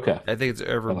 situation. Okay. I think it's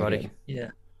everybody. Okay. Yeah.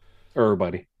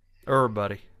 Everybody.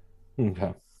 Everybody.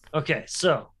 Okay. Okay,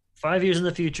 so 5 years in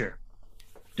the future.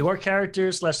 Do our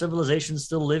characters / civilizations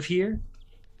still live here?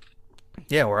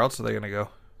 Yeah, where else are they going to go?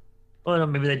 Oh, no,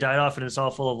 maybe they died off and it's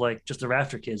all full of like just the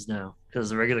rafter kids now because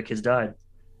the regular kids died.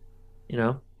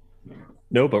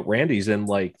 No, but Randy's in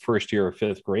like first year of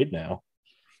 5th grade now.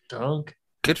 Dunk.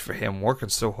 Good for him, working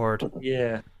so hard.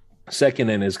 Yeah. Second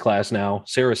in his class now.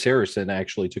 Sarah Saracen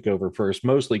actually took over first,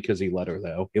 mostly because he let her,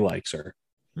 though. He likes her.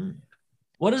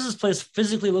 What does this place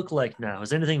physically look like now?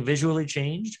 Has anything visually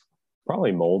changed?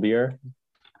 Probably moldier.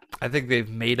 I think they've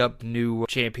made up new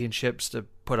championships to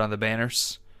put on the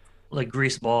banners. Like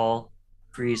grease ball,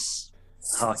 grease,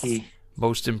 hockey,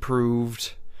 Most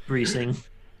improved. greasing,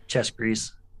 chest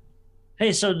grease.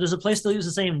 Hey, so does the place still use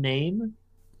the same name?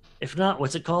 If not,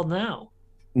 what's it called now?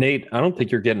 Nate, I don't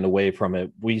think you're getting away from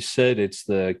it. We said it's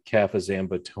the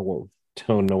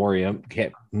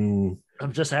Cafazambatorium.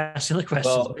 I'm just asking the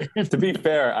question. Well, to be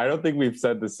fair, I don't think we've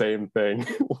said the same thing.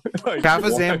 like Kappa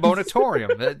once.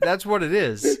 Zambonatorium. That's what it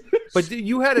is. But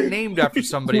you had it named after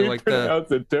somebody we like the.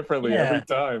 pronounce it differently Yeah. every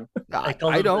time. I call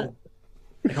I it don't.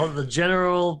 I call it the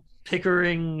General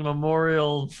Pickering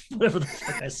Memorial, whatever the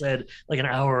fuck I said like an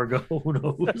hour ago. Who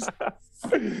knows?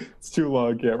 It's too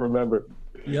long, can't remember.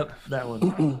 Yep, that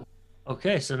one.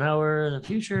 Okay, so now we're in the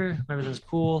future. Everything's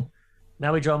cool.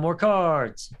 Now we draw more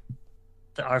cards.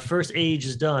 Our first age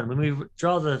is done. When we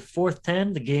draw the fourth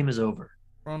 10, the game is over.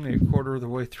 We're only a quarter of the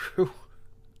way through.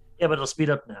 Yeah, but it'll speed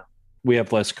up now. We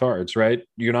have less cards, right?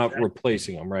 You're not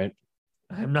replacing them, right?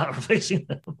 I'm not replacing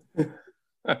them.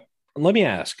 Let me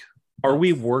ask, are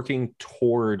we working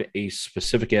toward a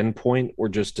specific endpoint or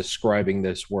just describing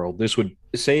this world? This would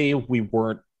say we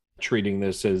weren't treating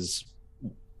this as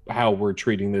how we're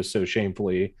treating this so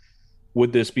shamefully.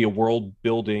 Would this be a world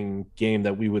building game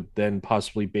that we would then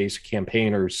possibly base a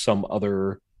campaign or some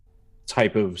other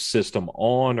type of system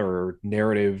on, or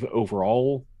narrative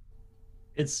overall?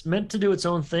 It's meant to do its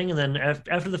own thing, and then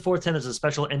after the fourth 10, there's a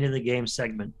special end of the game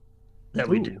segment that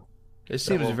we do. It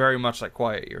seems very much like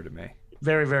Quiet Year to me.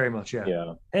 Very, very much, yeah.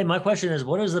 Yeah. Hey, my question is,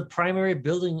 what is the primary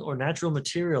building or natural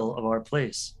material of our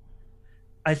place?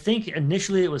 I think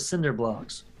initially it was cinder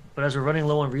blocks, but as we're running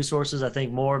low on resources, I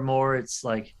think more and more it's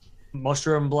like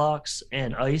mushroom blocks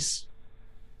and ice.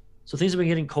 So things have been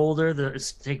getting colder.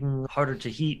 It's taking harder to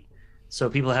heat, so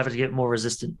people have to get more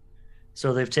resistant.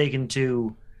 So they've taken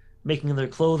to making their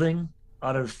clothing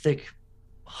out of thick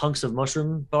hunks of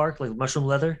mushroom bark, like mushroom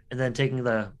leather, and then taking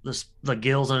the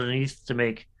gills underneath to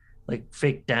make like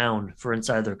fake down for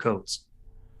inside their coats.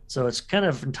 So it's kind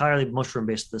of entirely mushroom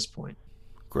based at this point.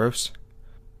 Gross.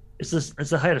 It's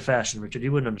the height of fashion, Richard.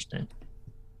 You wouldn't understand.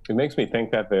 It makes me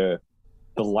think that the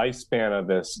lifespan of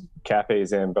this Cafe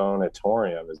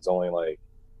Zambonatorium is only like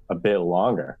a bit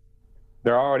longer.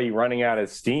 They're already running out of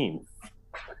steam.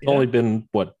 It's only been,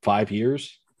 5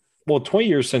 years? Well, 20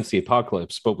 years since the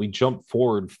apocalypse, but we jumped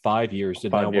forward 5 years to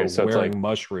 5 now years, so we're it's wearing like-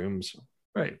 mushrooms.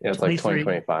 Right. Yeah, it's like 23,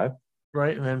 2025.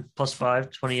 right? And then plus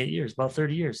 5, 28 years, about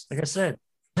 30 years. Like I said.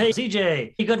 Hey,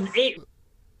 CJ, you got an 8.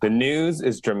 The news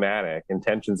is dramatic and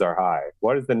tensions are high.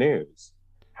 What is the news?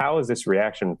 How is this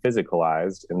reaction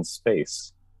physicalized in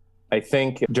space? I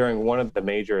think during one of the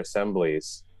major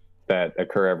assemblies that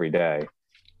occur every day,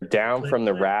 down from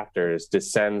the rafters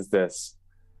descends this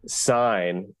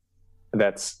sign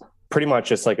that's pretty much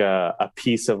just like a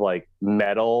piece of like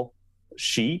metal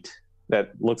sheet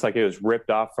that looks like it was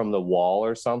ripped off from the wall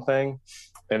or something.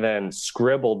 And then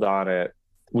scribbled on it,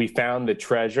 we found the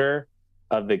treasure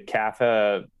of the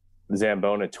Cafe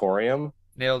Zambonatorium.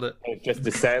 Nailed it. It just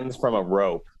descends from a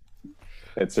rope.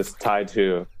 It's just tied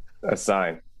to a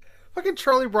sign. Fucking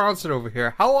Charlie Bronson over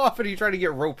here. How often are you trying to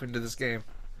get rope into this game?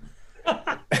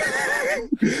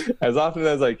 as often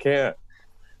as I can.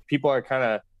 People are kind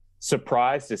of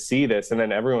surprised to see this, and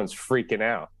then everyone's freaking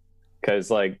out because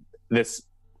like this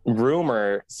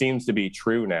rumor seems to be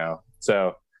true now.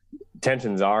 So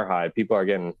tensions are high. People are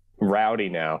getting rowdy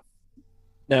now.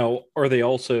 Now, are they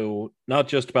also not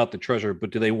just about the treasure, but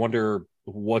do they wonder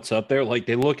what's up there? Like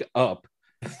they look up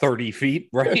 30 feet,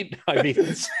 right? I mean,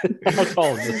 how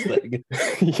tall is this thing?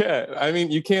 Yeah, I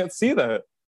mean, you can't see the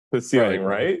ceiling,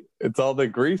 right? It's all the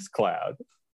grease cloud.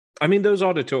 I mean, those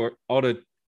auditoriums,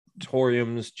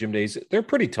 gymnasiums, they're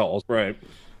pretty tall, right?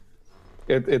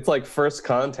 It's like first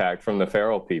contact from the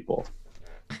feral people.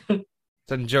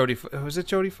 Send was it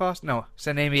Jodie Foster? No,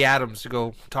 send Amy Adams to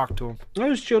go talk to him. That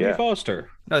was Jodie Foster.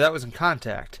 No, that was in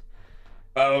Contact.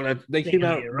 Oh, they came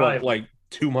out like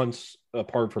 2 months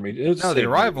apart from each. No, The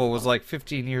Arrival was like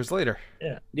 15 years later.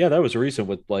 Yeah, that was recent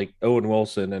with like Owen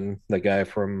Wilson and the guy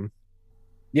from.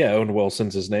 Yeah, Owen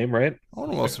Wilson's his name, right?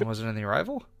 Owen Wilson wasn't in The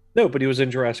Arrival. No, but he was in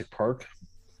Jurassic Park.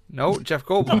 No, Jeff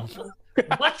Goldblum.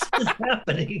 What is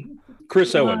happening?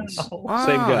 Chris Owens, Wow,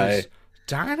 same guy.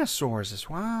 Dinosaurs.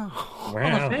 Wow. Oh,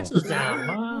 the fence is down.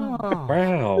 Wow.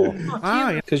 Wow.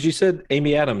 Wow. Because you said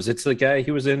Amy Adams. It's the guy.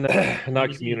 He was in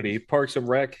not Community, Parks and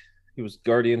Rec. He was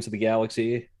Guardians of the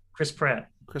Galaxy. Chris Pratt.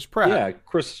 Chris Pratt. Yeah,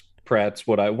 Chris Pratt's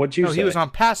what'd you say? He was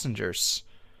on Passengers.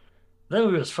 That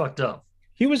movie was fucked up.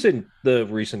 He was in the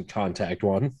recent Contact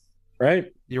one,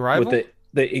 right? The Arrival? With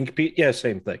the ink. Yeah,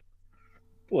 same thing.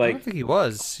 I Like, don't think he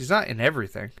was. He's not in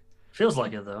everything. Feels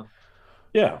like it though.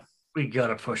 yeah, We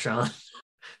gotta push on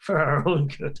for our own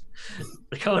good.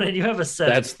 Conan, you have a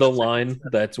 7. that's the line.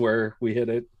 That's where we hit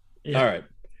it. Yeah. All right.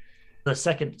 The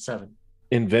second 7.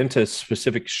 Invent a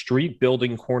specific street,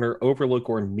 building, corner, overlook,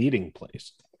 or meeting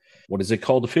place. What is it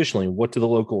called officially? What do the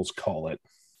locals call it?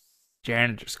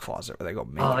 Janitor's closet where they go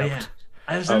make Oh out. yeah.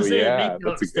 I was gonna Oh, say yeah, make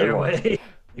that's a good stairway.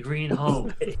 The green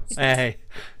hallway. Hey,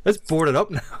 let's board it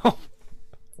up now.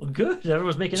 Well, good.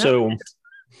 Everyone's making So out.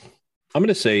 I'm going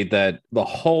to say that the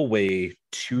hallway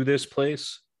to this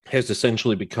place has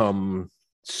essentially become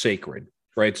sacred,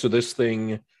 right? So this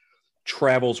thing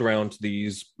travels around to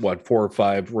these, 4 or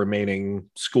 5 remaining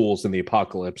schools in the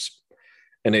apocalypse,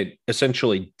 and it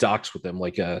essentially docks with them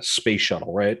like a space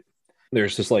shuttle, right?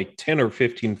 There's this like 10 or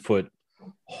 15 foot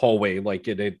hallway, like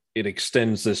it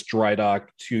extends this dry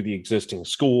dock to the existing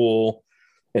school,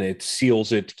 and it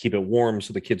seals it to keep it warm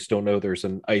so the kids don't know there's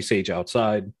an ice age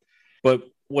outside. But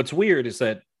what's weird is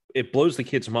that it blows the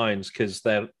kids' minds because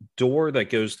that door that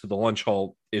goes to the lunch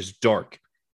hall is dark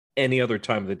any other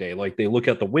time of the day. Like they look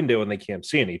out the window and they can't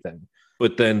see anything.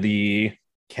 But then the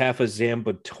Cafe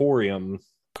Zambatorium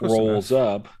rolls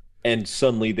up and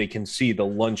suddenly they can see the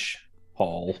lunch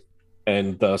hall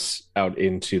and thus out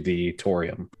into the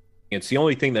torium. It's the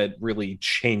only thing that really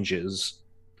changes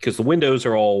because the windows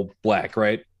are all black,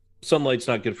 right? Sunlight's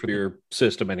not good for your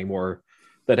system anymore.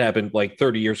 That happened like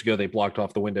 30 years ago. They blocked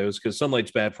off the windows because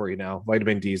sunlight's bad for you now.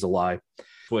 Vitamin D is a lie.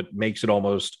 What makes it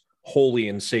almost holy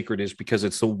and sacred is because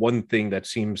it's the one thing that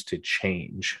seems to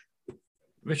change.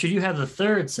 Richard, you have the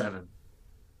third 7.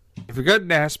 If a good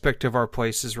aspect of our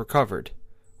place is recovered,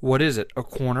 what is it? A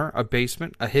corner? A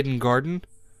basement? A hidden garden?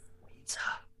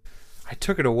 I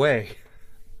took it away.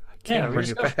 I can't bring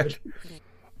it back.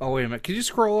 Oh, wait a minute. Could you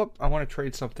scroll up? I want to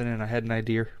trade something in. I had an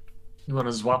idea. You want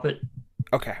to swap it?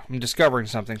 Okay, I'm discovering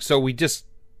something. So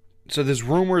there's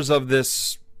rumors of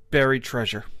this buried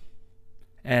treasure.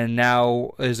 And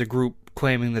now there's a group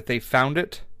claiming that they found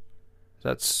it.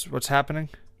 That's what's happening?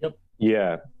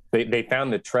 Yeah, they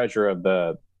found the treasure of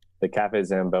the Cafe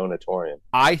Zambonatorium.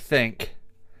 I think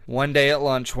one day at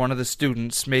lunch, one of the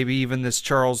students, maybe even this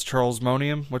Charles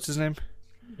Monium, what's his name?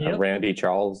 Yep. Randy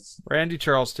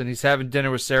Charleston. He's having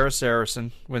dinner with Sarah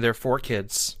Saracen with their 4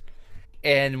 kids.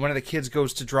 And one of the kids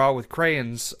goes to draw with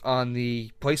crayons on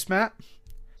the placemat.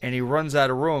 And he runs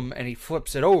out of room and he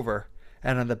flips it over.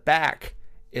 And on the back,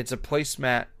 it's a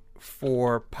placemat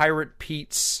for Pirate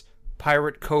Pete's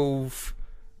Pirate Cove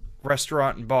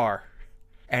restaurant and bar.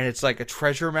 And it's like a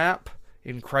treasure map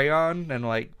in crayon and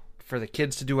like for the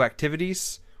kids to do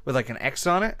activities with like an X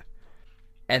on it.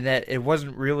 And that it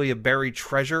wasn't really a buried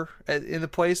treasure in the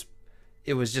place.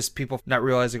 It was just people not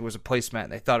realizing it was a placemat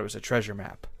and they thought it was a treasure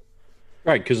map.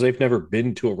 Right, because they've never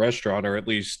been to a restaurant, or at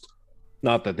least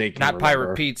not that they can Not remember.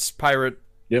 Pirate Pete's Pirate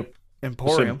Yep.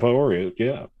 Emporium.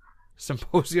 Yeah.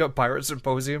 Symposium, Pirate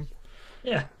Symposium.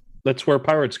 Yeah, That's where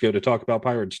pirates go to talk about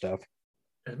pirate stuff.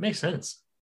 it makes sense.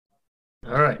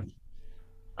 All right.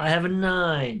 I have a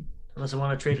 9. Unless I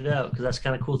want to trade it out, because that's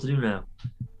kind of cool to do now.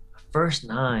 First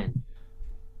 9.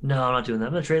 No, I'm not doing that.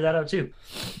 I'm going to trade that out too.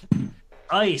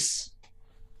 Ice.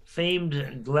 Famed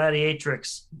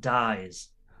gladiatrix dies.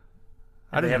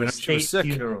 I And they didn't have even a know she was state sick.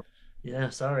 funeral. Yeah,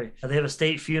 sorry. And they have a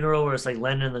state funeral where it's like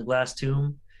Lennon in the glass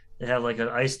tomb. They have like an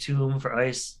ice tomb for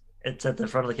ice. It's at the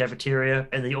front of the cafeteria,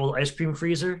 and the old ice cream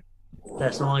freezer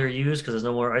that's no longer used because there's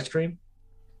no more ice cream.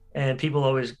 And people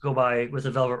always go by with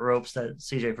the velvet ropes that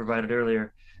CJ provided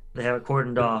earlier. They have it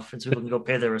cordoned off, and so people can go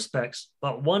pay their respects.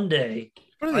 But one day,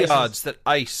 What are the odds that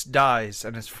ice dies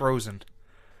and is frozen?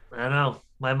 I know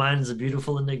my mind is a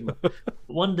beautiful enigma.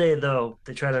 One day, though,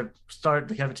 they try to start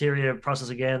the cafeteria process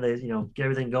again. They, get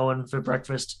everything going for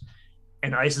breakfast,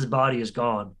 and Ice's body is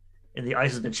gone, and the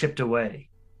ice has been chipped away.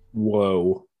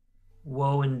 Whoa.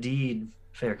 Woe indeed,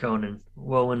 Fair Conan.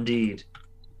 Woe indeed.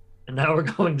 And now we're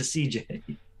going to CJ.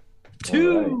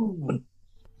 Two.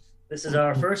 This is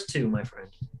our first two, my friend.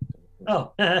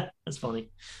 Oh, that's funny.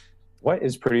 What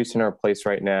is produced in our place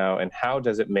right now, and how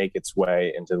does it make its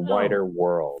way into the wider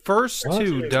world? First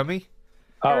two, dummy.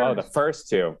 Oh, the first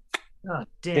two. Oh,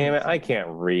 Damn it, I can't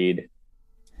read.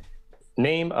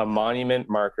 Name a monument,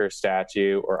 marker,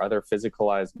 statue, or other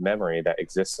physicalized memory that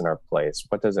exists in our place.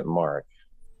 What does it mark?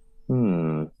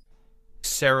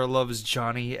 Sarah loves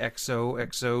Johnny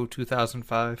XOXO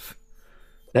 2005.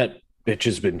 That bitch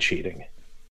has been cheating.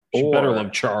 She Or- better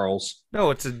love Charles.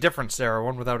 No, it's a different Sarah,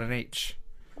 one without an H.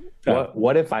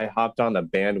 What if I hopped on the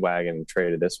bandwagon and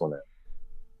traded this one in?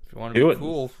 If you want Do to it. be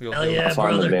cool, you'll Hell do it. yeah. Hop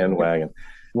on the brother. bandwagon.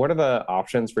 What are the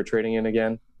options for trading in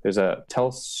again? There's a tell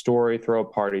a story, throw a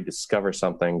party, discover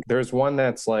something. There's one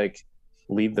that's like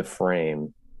leave the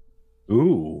frame.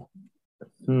 Ooh.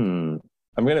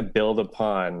 I'm going to build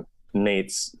upon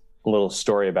Nate's little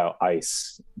story about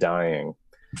Ice dying.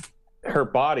 Her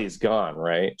body's gone,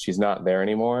 right? She's not there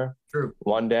anymore. True.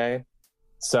 One day.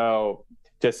 So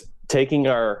just taking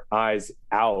our eyes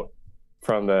out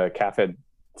from the Cafe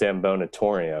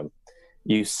Zambonatorium,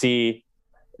 you see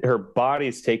her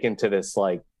body's taken to this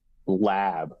like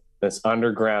lab, this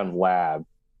underground lab.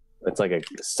 It's like a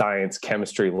science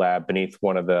chemistry lab beneath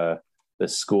one of the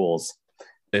schools.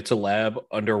 It's a lab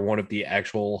under one of the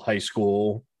actual high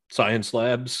school science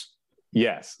labs.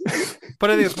 Yes. But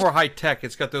I think it's more high tech.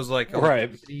 It's got those like Right.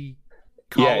 electricity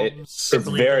Yeah, columns It's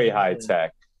very high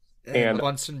tech. and and-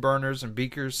 Bunsen burners and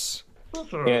beakers.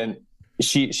 And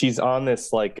she's on this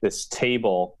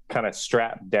table kind of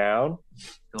strapped down,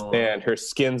 Go on. and her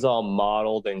skin's all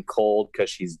mottled and cold because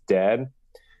she's dead.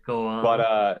 Go on.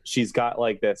 But she's got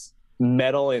like this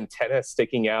metal antenna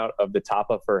sticking out of the top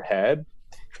of her head,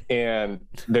 and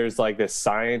there's like this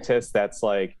scientist that's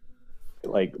like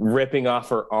ripping off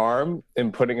her arm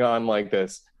and putting on like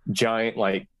this giant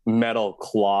like metal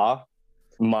claw,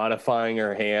 modifying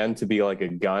her hand to be like a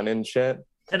gun and shit.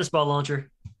 Tennis ball launcher.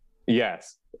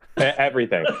 Yes,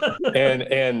 everything.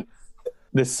 and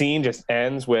the scene just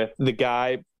ends with the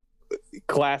guy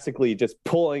classically just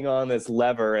pulling on this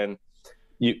lever, and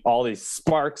all these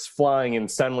sparks flying, and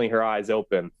suddenly her eyes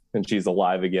open and she's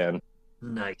alive again.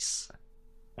 Nice.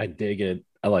 I dig it.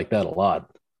 I like that a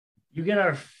lot. You get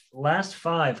our last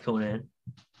five, Conan.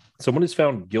 Someone is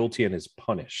found guilty and is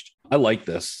punished. I like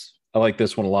this. I like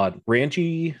this one a lot.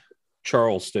 Randy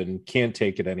Charleston can't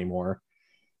take it anymore.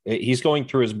 He's going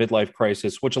through his midlife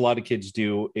crisis, which a lot of kids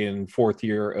do in fourth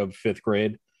year of fifth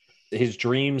grade. His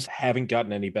dreams haven't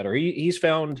gotten any better. He's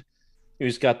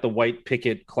got the white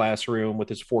picket classroom with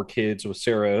his 4 kids with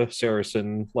Sarah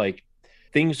Saracen. Like,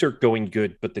 things are going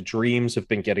good, but the dreams have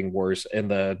been getting worse and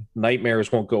the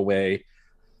nightmares won't go away.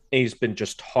 And he's been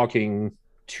just talking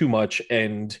too much,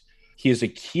 and he is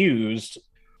accused,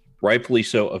 rightfully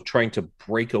so, of trying to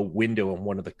break a window in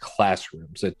one of the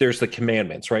classrooms. There's the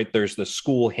commandments, right? There's the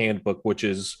school handbook, which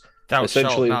is Thou shalt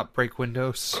essentially not break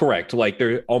windows. correct. Like,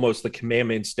 they're almost the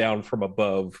commandments down from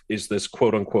above is this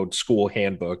quote unquote school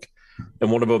handbook.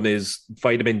 And one of them is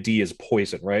vitamin D is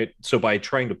poison, right? So by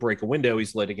trying to break a window,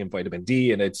 he's letting in vitamin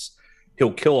D, and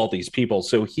he'll kill all these people.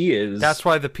 So he is. That's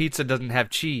why the pizza doesn't have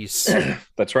cheese.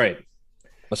 That's right.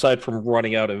 Aside from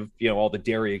running out of, all the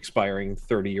dairy expiring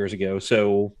 30 years ago.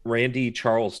 So Randy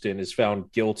Charleston is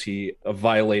found guilty of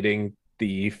violating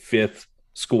the 5th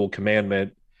school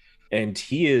commandment, and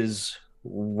he is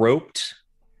roped,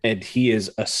 and he is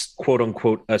quote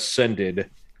unquote ascended,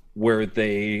 where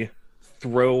they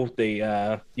throw what they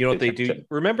do.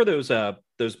 Remember those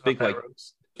big like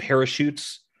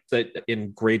parachutes that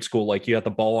in grade school, like you had the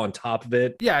ball on top of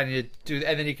it. Yeah, and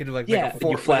then you can do like make a Yeah, fort you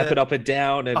with flap it up and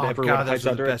down, and Oh everyone god, hides those are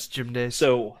the under it. best gym days.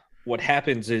 So what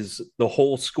happens is the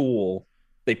whole school,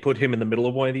 they put him in the middle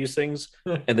of one of these things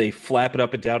and they flap it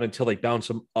up and down until they bounce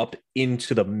him up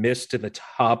into the mist in the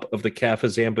top of the Cafe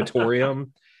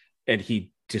Zambonatorium, and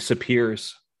he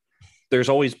disappears. There's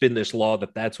always been this law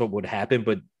that that's what would happen,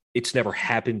 but it's never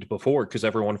happened before because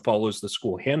everyone follows the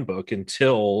school handbook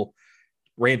until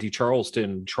Randy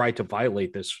Charleston tried to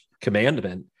violate this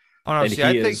commandment. Oh no, And see,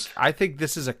 he I think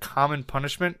this is a common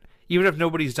punishment. Even if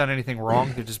nobody's done anything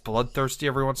wrong, they're just bloodthirsty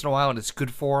every once in a while, and it's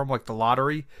good for them, like the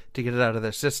lottery, to get it out of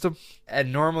their system.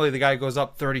 And normally the guy goes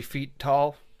up 30 feet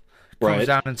tall, comes Right.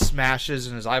 down and smashes,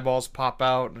 and his eyeballs pop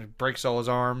out, and it breaks all his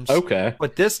arms. Okay.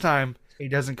 But this time, he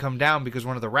doesn't come down because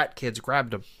one of the rat kids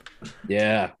grabbed him.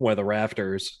 Yeah, one of the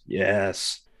rafters.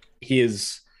 Yes. He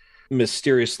is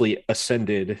mysteriously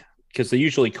ascended, because they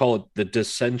usually call it the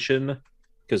dissension,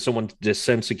 because someone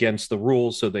dissents against the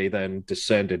rules, so they then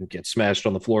descend and get smashed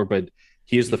on the floor. But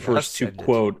he is the He first ascended. to,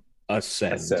 quote,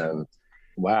 ascend. Ascend.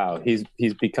 Wow, he's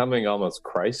becoming almost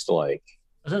Christ-like.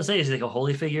 I was gonna say, is he like a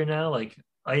holy figure now? Like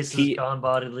Isis He- gone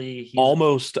bodily. He's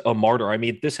Almost a martyr. I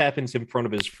mean, this happens in front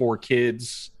of his 4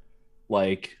 kids,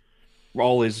 like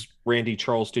all his Randy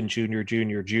Charleston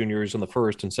juniors in the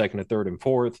first and second and third and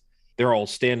fourth. They're all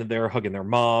standing there hugging their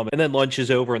mom, and then lunch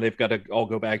is over and they've got to all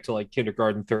go back to like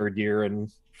kindergarten third year and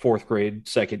 4th grade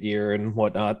second year and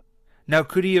whatnot. Now,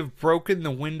 could he have broken the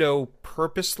window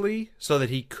purposely so that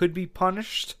he could be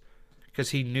punished? Because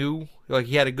he knew, like,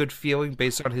 he had a good feeling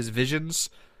based on his visions.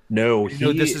 No, You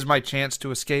know, this is my chance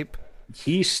to escape.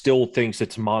 he still thinks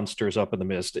it's monsters up in the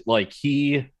mist. Like,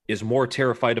 he is more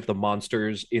terrified of the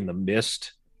monsters in the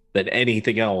mist than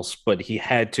anything else, but he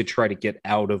had to try to get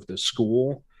out of the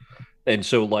school. And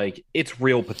so, like, it's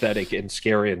real pathetic and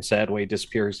scary and sad when he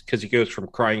disappears, because he goes from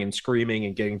crying and screaming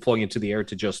and getting flung into the air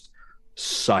to just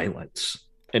silence.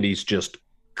 And he's just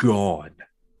gone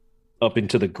up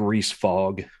into the grease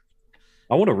fog.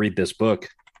 I want to read this book.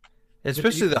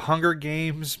 Especially the Hunger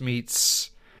Games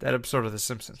meets that episode of The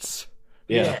Simpsons.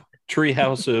 Yeah.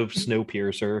 Treehouse of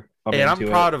Snowpiercer. And I'm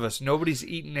proud of us. Nobody's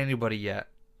eaten anybody yet.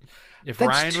 If That's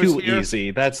Ryan too was here,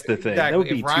 easy. That's the thing. exactly. That would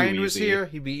be If Ryan too was easy. here,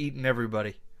 he'd be eating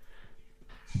everybody.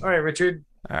 all right, Richard.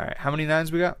 All right, how many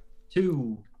 9s we got?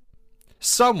 2.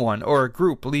 Someone or a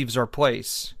group leaves our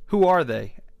place. Who are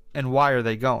they, and why are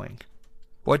they going?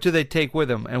 What do they take with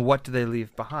them, and what do they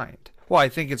leave behind? Well, I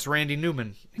think it's Randy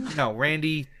Newman. No,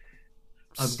 Randy.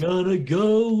 I'm gonna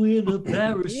go in a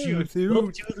parachute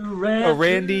up to the rafters. Oh,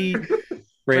 Randy.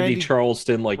 Randy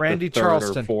Charleston, like Randy the third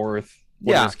Charleston. or fourth.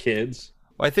 One Yeah. of his kids.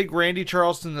 Well, I think Randy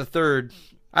Charleston III.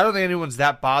 I don't think anyone's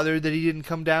that bothered that he didn't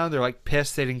come down. They're like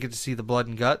pissed they didn't get to see the blood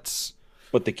and guts.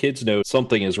 But the kids know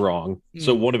something is wrong.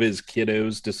 So one of his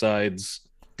kiddos decides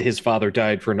his father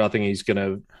died for nothing. He's going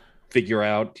to figure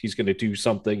out, he's going to do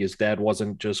something. His dad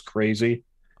wasn't just crazy.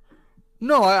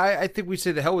 No, I think we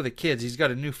say the hell with the kids. He's got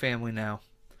a new family now.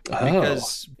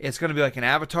 Because it's going to be like an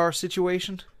Avatar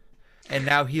situation. And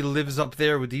now he lives up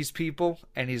there with these people,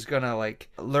 and he's going to like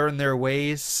learn their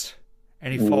ways.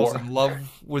 And he falls in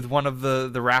love with one of the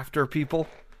rafter people.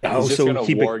 Oh, He's just so gonna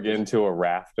he warg into a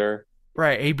rafter.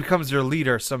 Right, he becomes their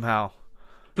leader somehow.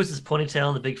 Puts his ponytail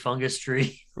in the big fungus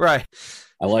tree. Right.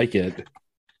 I like it.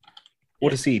 What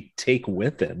does he take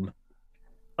with him?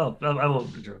 Oh, I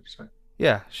won't interrupt. Sorry.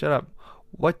 Yeah, shut up.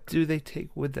 What do they take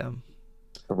with them?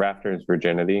 The rafter's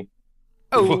virginity.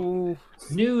 Oh.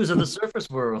 News of the surface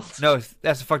world. No,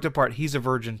 that's the fucked up part. He's a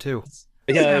virgin, too.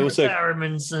 Yeah, it was a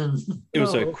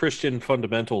a Christian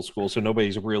fundamental school, so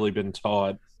nobody's really been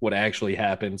taught what actually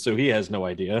happened. So he has no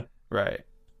idea. Right.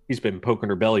 He's been poking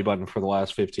her belly button for the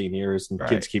last 15 years, and Right.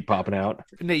 kids keep popping out.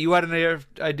 Nate, you had an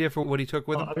idea for what he took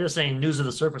with him? I'm just saying news of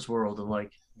the surface world and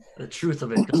like the truth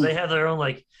of it, because they have their own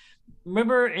like.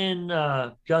 Remember in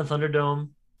John Thunderdome,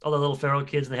 all the little feral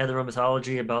kids, and they had their own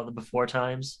mythology about the before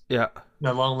times, Yeah.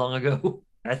 not long ago.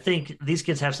 I think these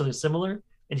kids have something similar,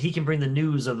 and he can bring the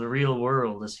news of the real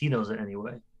world as he knows it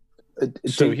anyway.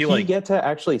 So Did he, he like- get to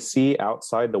actually see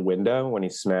outside the window when he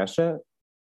smashed it?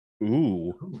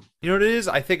 Ooh. You know what it is?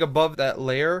 I think above that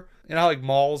layer, you know how like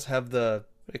malls have the,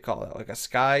 what do you call it? Like a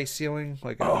sky ceiling?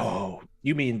 Oh,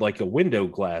 you mean like a window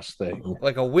glass thing?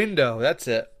 Like a window. That's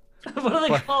it. What do they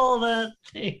What? call that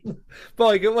thing?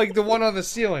 But like the one on the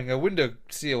ceiling, a window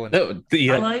ceiling. No, the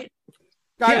Highlight?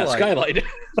 skylight.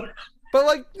 But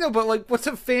like, no, but like, what's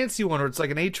a fancy one where it's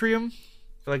like an atrium?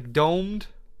 Like domed?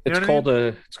 You know It's what I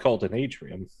mean? called an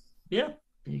atrium. Yeah,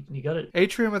 you got it.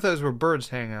 Atrium, I thought is where birds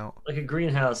hang out. Like a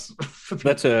greenhouse.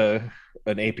 That's an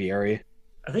apiary.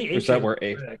 I think Or is that atrium where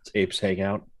is correct. apes hang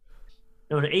out?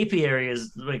 No, an apiary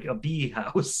is like a bee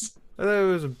house. I thought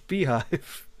it was a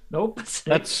beehive. Nope.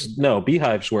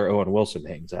 Beehive's where Owen Wilson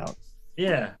hangs out.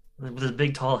 Yeah, with his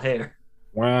big tall hair.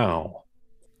 Wow.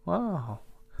 Wow.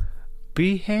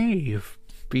 Behave,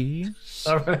 bees.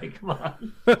 All right, come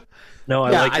on. No,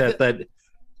 I Yeah, like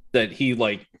that he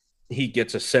like he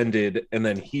gets ascended, and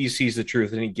then he sees the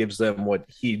truth, and he gives them what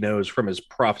he knows from his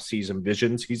prophecies and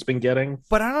visions he's been getting.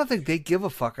 But I don't think they give a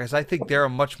fuck, because I think they're a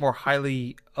much more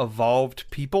highly evolved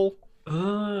people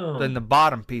than the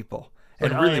bottom people.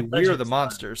 Like And I really, Am we're Legend the style.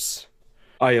 monsters.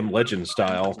 I Am Legend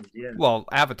style. Yeah. Well,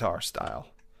 Avatar style.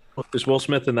 Is Will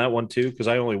Smith in that one too? Because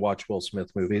I only watch Will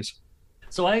Smith movies.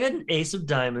 So I got an ace of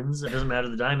diamonds. It doesn't matter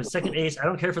the diamonds. Second ace, I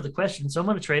don't care for the question, so I'm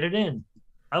going to trade it in.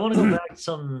 I want to go back to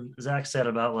something Zach said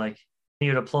about like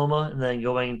your diploma and then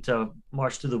going to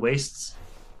march through the wastes,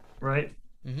 right?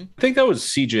 I think that was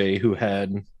CJ who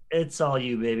had It's all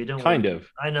you, baby. Don't kind worry.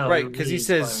 of. I know. Right, it because really he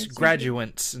says inspired CJ.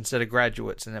 graduates instead of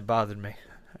graduates, and it bothered me.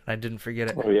 And I didn't forget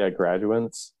it. Oh yeah,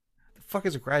 graduates. The fuck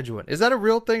is a graduate? Is that a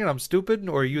real thing and I'm stupid,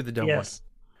 or are you the dumb Yes.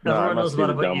 No, I Everyone knows must be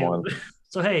about the dumb you. one.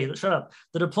 So hey, shut up.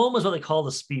 The diploma is what they call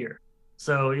the spear.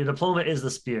 So your diploma is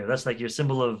the spear. That's like your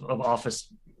symbol of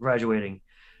office graduating.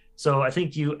 So I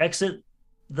think you exit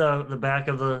the back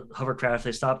of the hovercraft.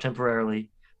 They stop temporarily.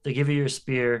 They give you your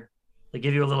spear. They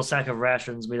give you a little sack of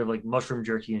rations made of like mushroom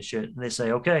jerky and shit. And they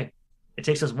say, okay, it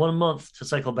takes us 1 month to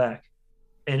cycle back.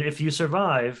 And if you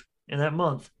survive in that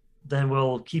month, then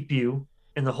we'll keep you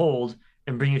in the hold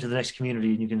and bring you to the next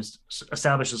community, and you can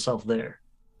establish yourself there.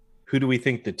 Who do we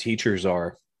think the teachers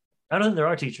are? I don't think there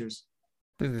are teachers.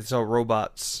 one? I think it's all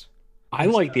robots. I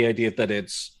like the idea that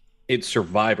it's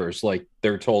survivors. Like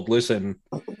they're told, listen,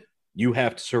 you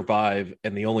have to survive,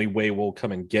 and the only way we'll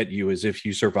come and get you is if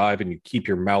you survive and you keep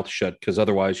your mouth shut, because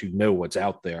otherwise you know what's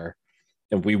out there,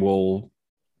 and we will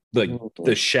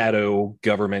the shadow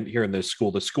government here in this school,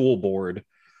 the school board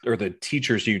or the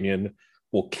teachers union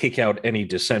will kick out any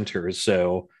dissenters.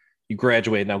 So you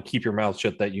graduate now, keep your mouth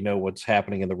shut that you know what's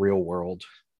happening in the real world.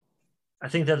 I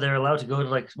think that they're allowed to go to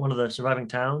like one of the surviving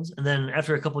towns, and then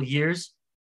after a couple of years,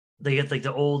 they get like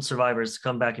the old survivors to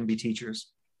come back and be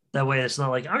teachers. That way, it's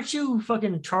not like, aren't you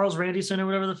fucking Charles Randison or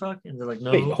whatever the fuck? And they're like,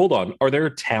 no. Wait, hold on. Are there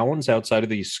towns outside of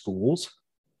these schools?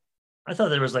 I thought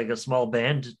there was like a small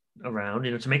band around,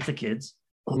 to make the kids.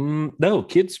 No,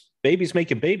 babies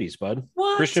making babies, bud.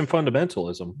 What? Christian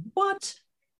fundamentalism. What?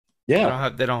 Yeah.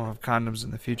 They don't have condoms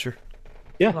in the future.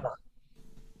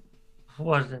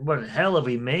 What hell have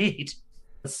we made?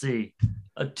 Let's see.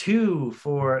 A 2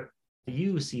 for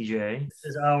you, CJ. This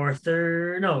is our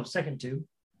second 2.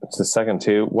 It's the second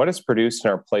two. What is produced in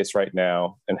our place right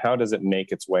now, and how does it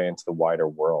make its way into the wider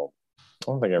world? I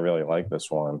don't think I really like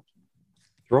this one.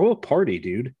 Throw a party,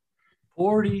 dude.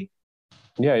 40.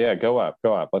 Yeah, go up.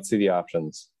 Let's see the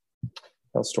options.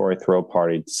 Tell story, throw a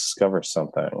party, discover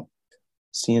something.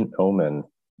 See an omen.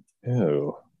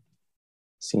 Ooh.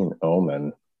 See an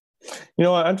omen. You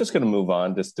know what? I'm just going to move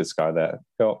on. Just discard that.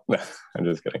 Go. No, I'm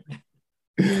just kidding.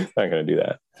 Not going to do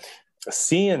that.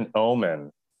 See an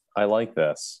omen. I like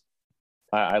this.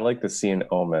 I like the see an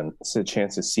omen. It's a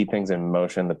chance to see things in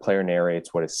motion. The player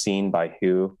narrates what is seen by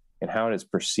who and how it is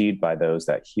perceived by those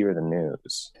that hear the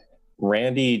news.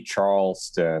 Randy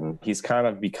Charleston, he's kind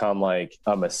of become like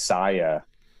a messiah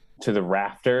to the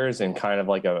rafters and kind of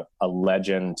like a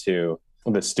legend to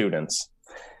the students.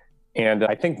 And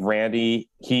I think Randy,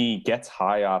 he gets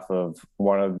high off of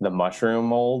one of the mushroom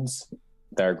molds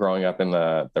that are growing up in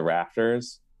the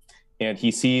rafters. And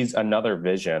he sees another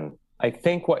vision. I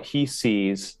think what he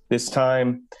sees this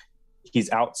time, he's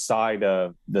outside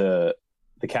of the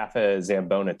Cafe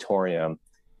Zambonatorium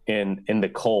in the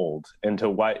cold, into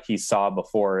what he saw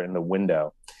before in the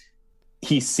window.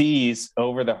 He sees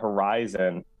over the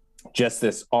horizon just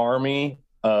this army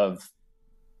of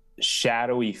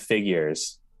shadowy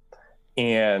figures,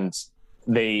 and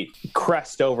they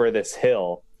crest over this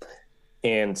hill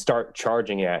and start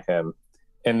charging at him.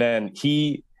 And then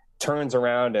he turns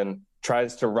around and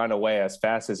tries to run away as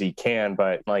fast as he can,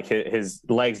 but like his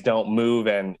legs don't move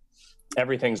and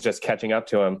everything's just catching up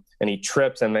to him, and he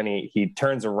trips, and then he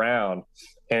turns around,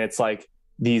 and it's like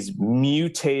these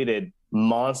mutated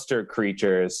monster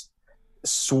creatures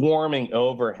swarming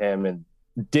over him and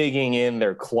digging in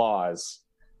their claws.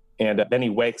 And then he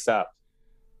wakes up.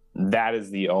 That is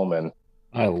the omen.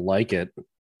 I like it.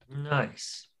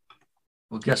 Nice.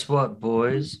 Well, guess what,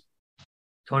 boys?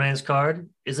 Conan's card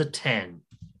is a 10.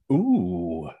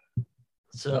 Ooh.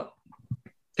 So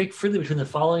pick freely between the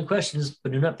following questions,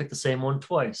 but do not pick the same one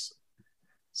twice.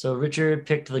 So Richard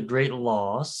picked the great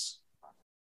loss.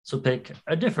 So pick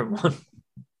a different one.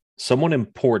 Someone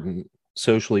important,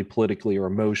 socially, politically, or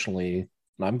emotionally.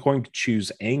 And I'm going to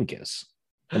choose Angus.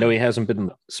 I know he hasn't been in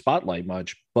the spotlight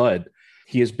much, but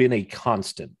he has been a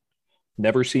constant,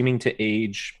 never seeming to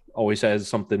age, always has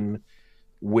something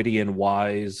witty and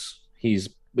wise. He's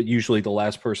usually the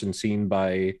last person seen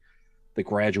by the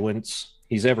graduates.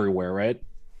 He's everywhere, right?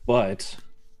 But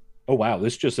Oh, wow.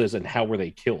 This just says, and how were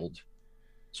they killed?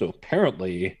 So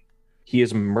apparently he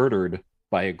is murdered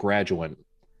by a graduate.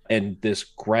 And this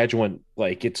graduate,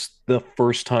 like, it's the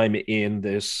first time in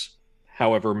this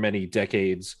however many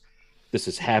decades this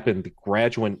has happened. The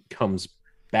graduate comes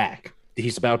back.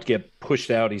 He's about to get pushed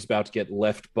out. He's about to get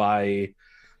left by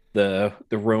the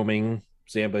roaming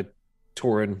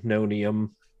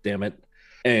Zambatoronium, damn it.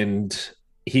 And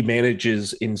he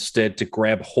manages instead to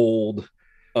grab hold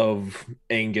of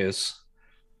Angus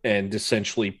and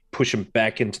essentially push him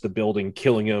back into the building,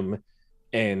 killing him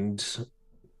and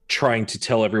trying to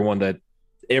tell everyone that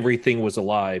everything was a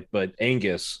lie. But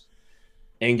Angus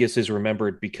is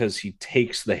remembered because he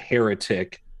takes the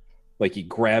heretic, like he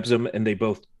grabs him and they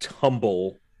both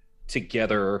tumble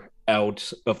together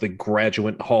out of the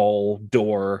graduate hall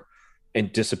door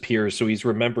and disappears. So he's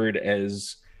remembered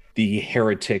as the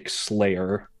heretic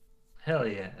slayer. Hell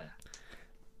yeah.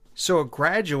 So a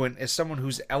graduate is someone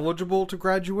who's eligible to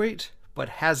graduate but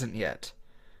hasn't yet.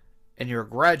 And you're a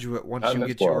graduate once Not in you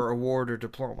this get your world. award or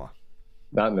diploma.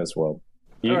 Not in this world.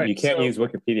 You, All right, you can't so- use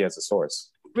Wikipedia as a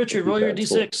source. Richard, roll your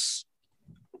d6.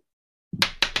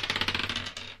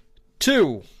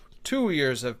 2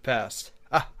 years have passed.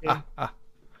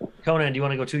 Conan, do you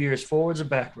want to go 2 years forwards or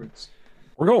backwards?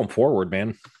 We're going forward,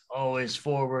 man. Always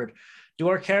forward. Do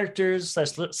our characters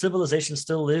 / civilization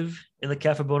still live in the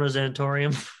Cafabona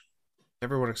Xanatorium?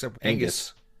 Everyone except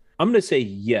Angus. I'm going to say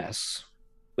yes,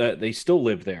 that they still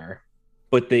live there,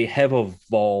 but they have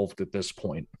evolved at this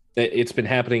point. It's been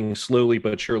happening slowly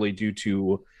but surely due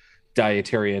to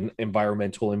dietary and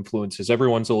environmental influences.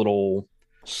 Everyone's a little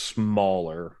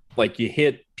smaller. Like you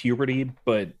hit puberty,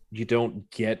 but you don't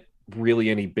get really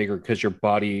any bigger because your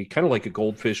body, kind of like a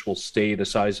goldfish, will stay the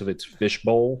size of its fish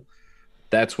bowl.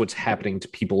 That's what's happening to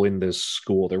people in this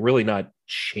school. They're really not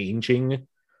changing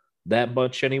that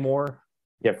much anymore.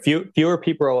 Yeah, fewer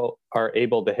people are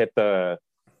able to hit the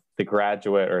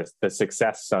graduate or the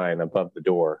success sign above the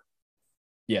door.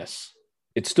 Yes.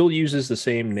 It still uses the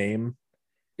same name.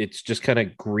 It's just kind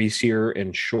of greasier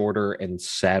and shorter and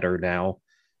sadder now.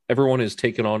 Everyone is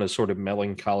taken on a sort of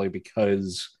melancholy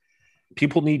because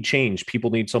people need change.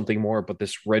 People need something more. But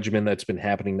this regimen that's been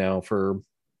happening now for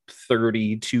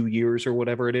 32 years or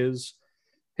whatever it is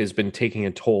has been taking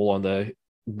a toll on the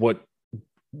what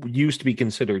used to be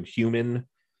considered human.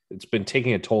 It's been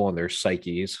taking a toll on their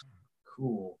psyches.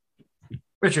 Cool.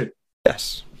 Richard,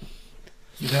 Yes.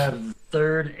 you have the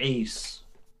third ace.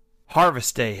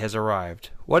 Harvest Day has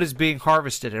arrived. What is being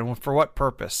harvested and for what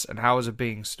purpose? And how is it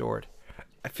being stored?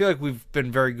 I feel like we've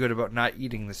been very good about not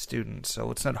eating the students, so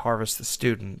let's not harvest the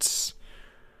students.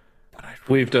 But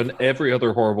We've done every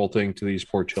other horrible thing to these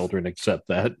poor children except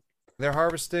that. they're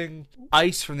harvesting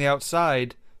ice from the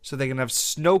outside so they can have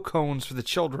snow cones for the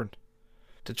children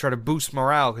to try to boost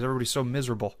morale because everybody's so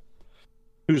miserable.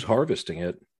 Who's harvesting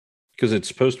it? Because it's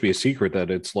supposed to be a secret that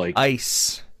it's like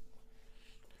Ice.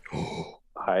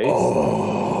 Ice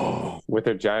with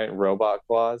her giant robot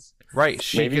claws. Right.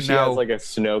 She Maybe can she now. has like a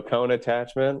snow cone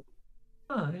attachment.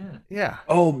 Oh, yeah. Yeah.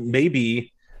 Oh,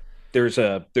 maybe there's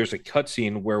a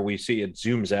cutscene where we see it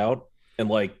zooms out and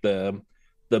like the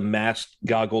masked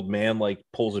goggled man like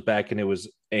pulls it back and it was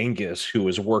Angus who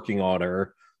was working on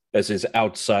her as his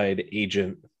outside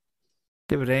agent.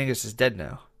 David Angus is dead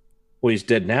now. Well, he's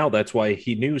dead now. That's why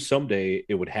he knew someday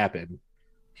it would happen.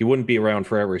 He wouldn't be around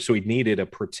forever, so he needed a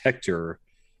protector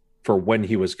for when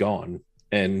he was gone.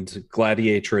 And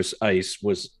Gladiatrix Ice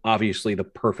was obviously the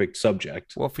perfect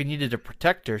subject. Well, if he needed a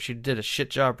protector, she did a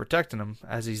shit job protecting him,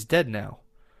 as he's dead now.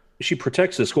 She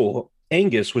protects the school.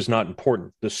 Angus was not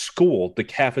important. The school, the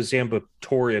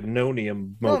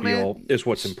Cafazambatoronium mobile, man, is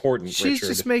what's important, She's Richard.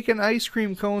 just making ice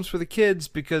cream cones for the kids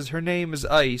because her name is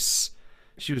Ice.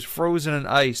 She was frozen in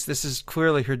ice. This is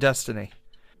clearly her destiny.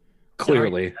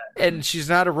 Clearly. And she's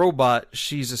not a robot.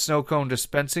 She's a snow cone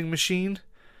dispensing machine.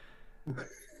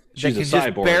 She's that a can just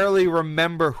cyborg. barely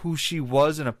remember who she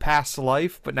was in a past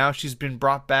life, but now she's been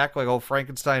brought back like old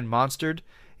Frankenstein monstered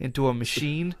into a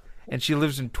machine, and she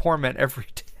lives in torment every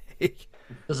day.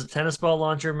 Does a tennis ball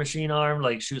launcher machine arm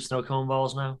like shoot snow cone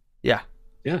balls now? Yeah,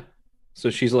 Yeah. So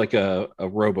she's like a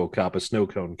RoboCop, a snow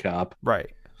cone cop,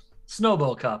 right.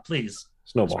 Snowball cop, please.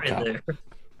 snowball It's right cop. there.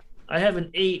 I have an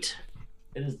 8.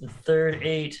 It is the third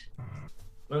 8.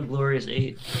 What a glorious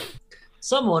 8.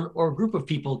 Someone or group of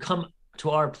people come to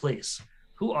our place.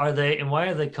 Who are they and why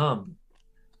have they come?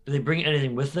 Do they bring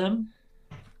anything with them?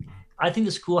 I think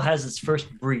the school has its first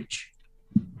breach.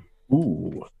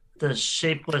 Ooh. The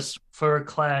shapeless,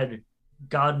 fur-clad,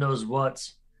 God knows what,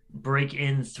 break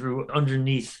in through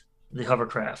underneath the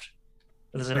hovercraft.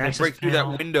 There's an When they access break through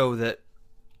panel. that window that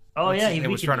Oh yeah, he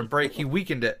was trying to weakened break. He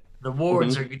weakened it. The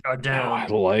wards are Oh, I down.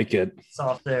 like it.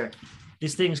 Soft there.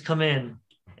 These things come in,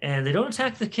 and they don't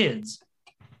attack the kids.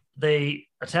 They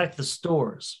attack the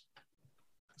stores.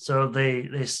 So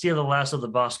they steal the last of the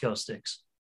Bosco sticks.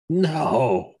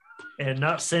 No. And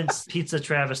not since Pizza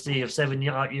Travesty of 7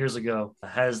 years ago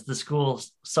has the school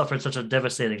suffered such a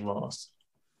devastating loss.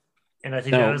 And I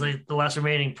think that was like the last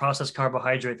remaining processed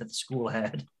carbohydrate that the school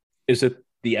had. Is it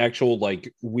the actual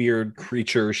like weird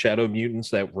creature shadow mutants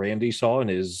that Randy saw in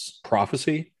his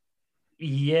prophecy?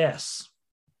 Yes,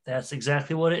 that's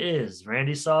exactly what it is.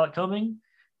 Randy saw it coming,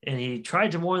 and he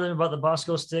tried to warn them about the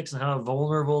Bosco sticks and how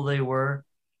vulnerable they were,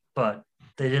 but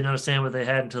they didn't understand what they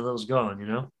had until it was gone, you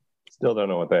know? Still don't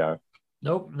know what they are.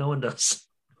 Nope, no one does.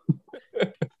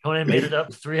 Conan made it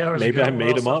up 3 hours Maybe ago. I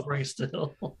made We're him all up. suffering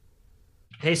still.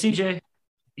 Hey, CJ,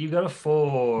 you got a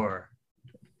 4.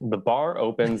 The bar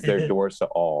opens their doors to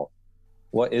all.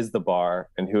 What is the bar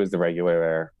and who is the regular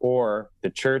there? Or the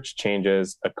church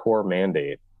changes a core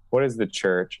mandate. What is the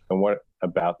church and what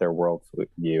about their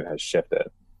worldview has shifted?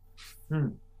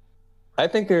 I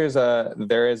think there is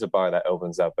a bar that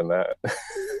opens up in that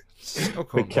So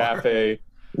the Cafe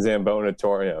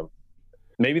Zambonatorium.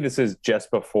 Maybe this is just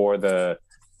before the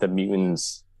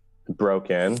mutants broke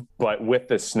in, but with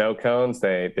the snow cones,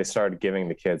 they started giving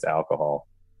the kids alcohol.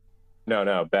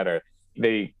 No, better.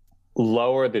 They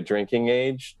lower the drinking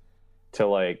age to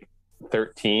like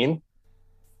 13,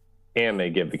 and they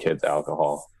give the kids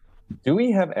alcohol. Do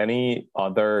we have any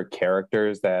other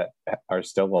characters that are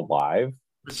still alive?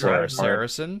 Sarah Right.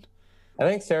 Saracen. I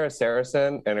think Sarah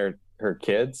Saracen and her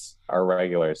kids are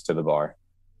regulars to the bar.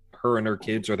 Her and her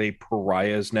kids, are they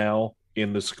pariahs now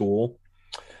in the school?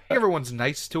 Everyone's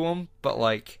nice to him, but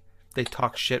like they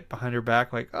talk shit behind her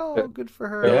back, like, "Oh, good for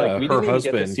her." They're Yeah, like, we her didn't even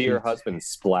get to husband, see her he- husband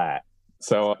splat.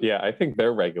 So yeah, I think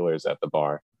they're regulars at the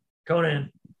bar.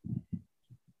 Conan,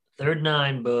 third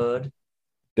 9, bud.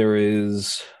 There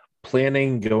is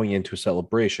planning going into a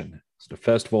celebration. Is it a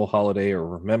festival, holiday, or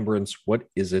remembrance? What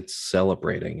is it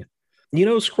celebrating?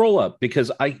 Scroll up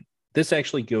because this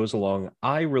actually goes along.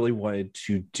 I really wanted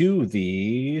to do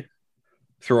the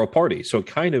throw a party. So it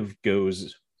kind of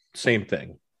goes same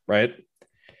thing, right?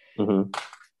 Mhm.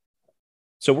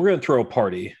 So we're going to throw a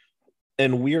party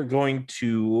and we're going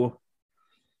to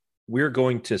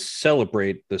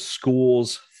celebrate the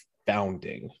school's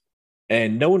founding.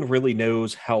 And no one really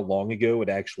knows how long ago it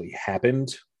actually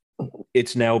happened.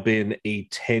 It's now been a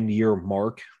 10-year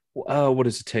mark. What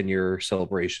is a 10-year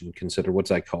celebration considered? What's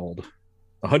that called?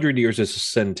 100 years is a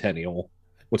centennial.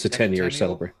 What's a 10-year Decennial?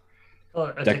 celebration?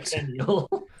 Oh, a Dex- decennial.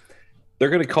 They're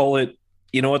going to call it,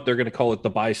 you know what? They're going to call it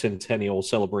the bicentennial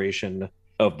celebration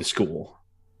of the school.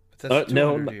 But that's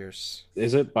 200 no. years.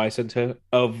 Is it bicentennial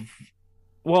of?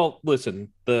 Well,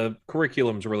 listen, the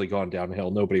curriculum's really gone downhill.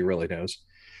 Nobody really knows.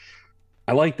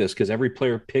 I like this because every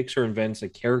player picks or invents a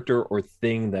character or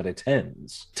thing that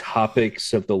attends.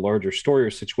 Topics of the larger story or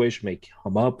situation may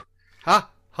come up, Hold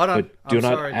on. but do I'm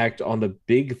not sorry. act on the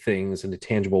big things in a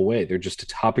tangible way. They're just a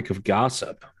topic of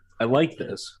gossip. I like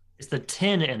this. It's the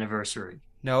 10 anniversary.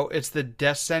 No, it's the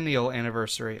decennial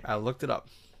anniversary. I looked it up.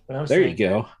 But I'm There you saying,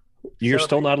 go. You're So-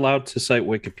 still not allowed to cite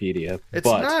Wikipedia, It's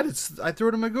but not. I threw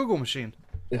it in my Google machine.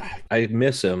 I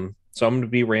miss him. So I'm going to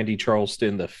be Randy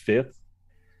Charleston the 5th.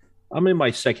 I'm in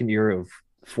my second year of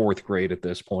 4th grade at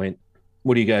this point.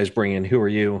 What do you guys bring in? Who are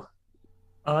you?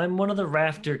 I'm one of the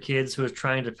rafter kids who is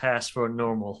trying to pass for a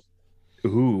normal.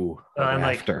 Ooh, I'm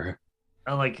like- after.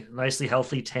 I'm like nicely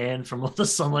healthy tan from all the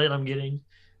sunlight I'm getting.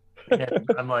 And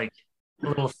I'm like a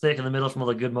little thick in the middle from all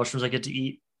the good mushrooms I get to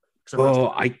eat. 'Cause I'm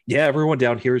not- Everyone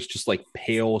down here is just like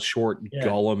pale, short, Yeah.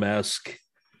 Gollum-esque.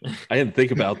 I didn't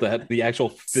think about that. The actual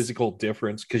physical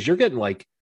difference, because you're getting like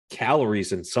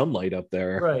calories and sunlight up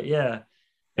there. Right, yeah.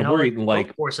 And all we're the eating like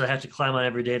golf course I have to climb on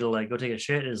every day to like go take a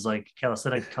shit is like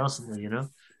calisthenics constantly, you know?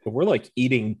 we're like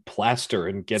eating plaster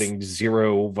and getting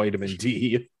 0 vitamin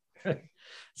D.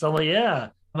 So I'm like, yeah,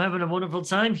 I'm having a wonderful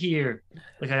time here,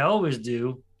 like I always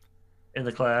do in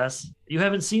the class. You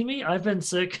haven't seen me? I've been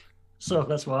sick, so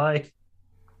that's why.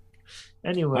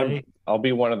 Anyway, I'll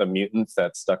be one of the mutants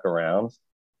that stuck around,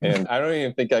 and I don't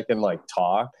even think I can like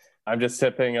talk. I'm just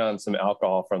sipping on some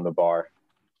alcohol from the bar.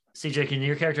 CJ, can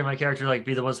your character and my character like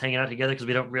be the ones hanging out together because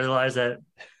we don't realize that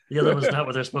the other one's not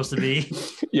what they're supposed to be?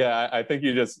 Yeah, I think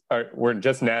we're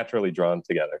just naturally drawn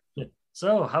together.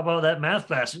 So how about that math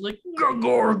class? You're like,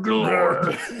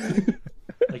 Gorgor.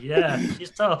 Like, yeah,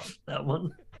 she's tough, that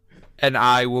one. And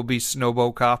I will be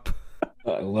Snowbo Cop.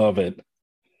 I love it.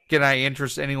 Can I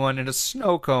interest anyone in a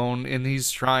snow cone in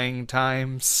these trying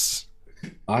times?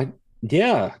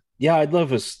 Yeah, I'd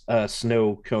love a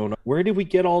snow cone. Where did we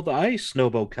get all the ice,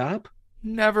 Snowbo Cop?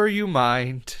 Never you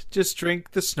mind. Just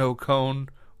drink the snow cone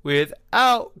with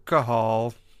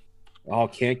alcohol. Oh,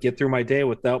 can't get through my day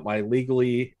without my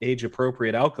legally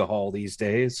age-appropriate alcohol these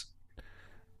days.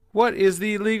 What is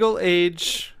the legal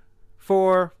age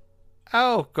for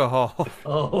alcohol?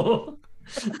 Oh,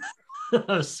 I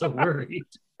was so worried.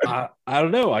 I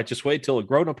don't know. I just wait till a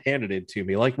grown-up handed it to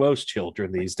me, like most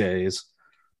children these days.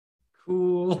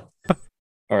 Cool.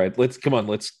 All right, let's kick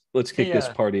this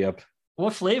Yeah. party up.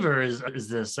 What flavor is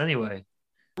this anyway?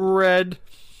 Red.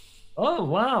 Oh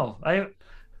wow,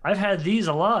 I've had these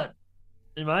a lot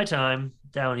in my time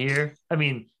down here. I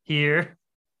mean here.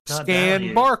 Not down Scan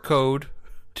here. barcode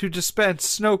to dispense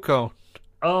snow cone.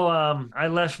 Oh, I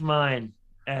left mine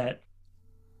at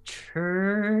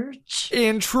church.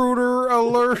 Intruder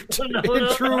alert! No.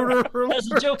 Intruder That's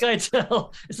a alert! joke I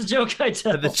tell. It's a joke I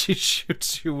tell. And then she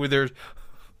shoots you with her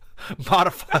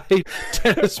modified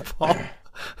tennis ball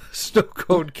snow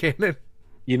cone cannon.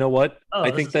 You know what? Oh, I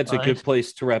this think is that's a fine. good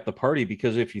place to wrap the party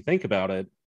because if you think about it,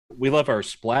 we love our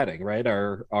splatting, right?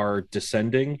 Our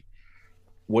descending.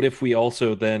 What if we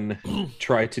also then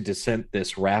try to descent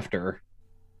this rafter?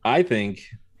 I think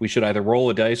we should either roll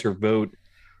a dice or vote.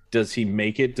 Does he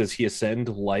make it? Does he ascend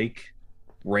like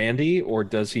Randy, or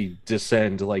does he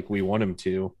descend like we want him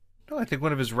to? No, I think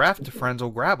one of his raft friends will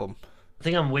grab him. I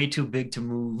think I'm way too big to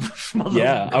move. from a little-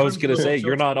 Yeah, I was gonna say little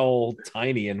you're not all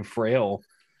tiny and frail.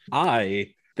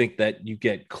 I think that you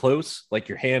get close, like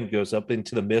your hand goes up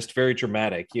into the mist, very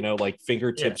dramatic, like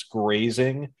fingertips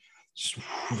grazing, just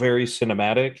very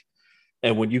cinematic.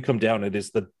 And when you come down, it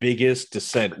is the biggest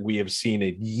descent we have seen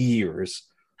in years.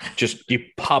 Just you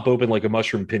pop open like a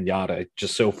mushroom pinata,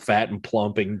 just so fat and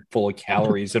plump and full of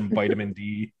calories and vitamin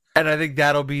D. And I think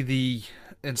that'll be the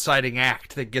inciting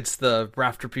act that gets the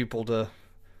rafter people to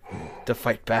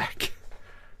fight back.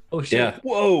 Oh shit. Yeah.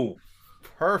 Whoa.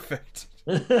 Perfect.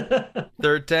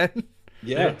 Third 10.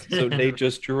 Yeah. So Nate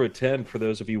just drew a 10 for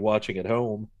those of you watching at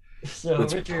home. So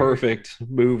That's Richard, perfect.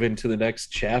 Move into the next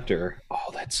chapter.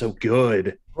 Oh, that's so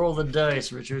good. roll the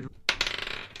dice, Richard.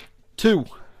 2.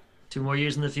 2 more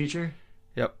years in the future.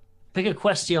 Yep. Pick a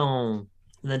question and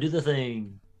then do the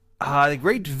thing. The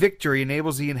great victory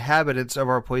enables the inhabitants of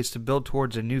our place to build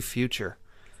towards a new future.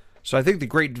 So I think the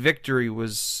great victory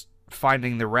was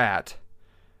finding the rat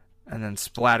and then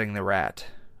splatting the rat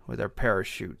with our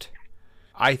parachute.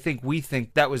 We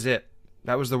think that was it.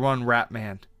 That was the one rat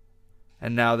man.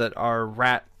 And now that our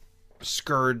rat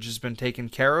scourge has been taken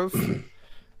care of, and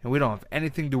we don't have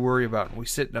anything to worry about, and we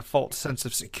sit in a false sense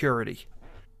of security.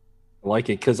 I like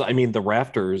it because, I mean, the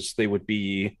rafters,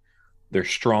 they're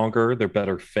stronger, they're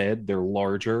better fed, they're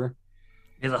larger.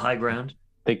 You're the high ground.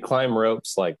 They climb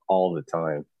ropes like all the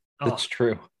time. Oh, That's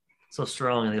true. so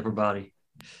strong in the upper body.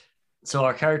 So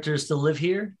our characters still live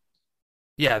here?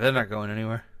 Yeah, they're not going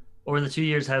anywhere. Or in the 2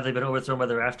 years have they been overthrown by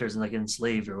the rafters and like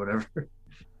enslaved or whatever?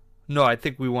 No, I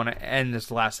think we want to end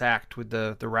this last act with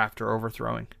the rafter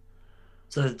overthrowing.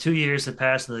 So the 2 years have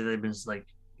passed and they've been like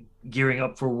gearing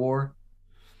up for war.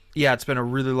 Yeah, it's been a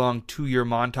really long 2-year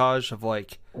montage of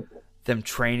like them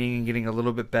training and getting a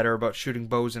little bit better about shooting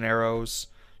bows and arrows.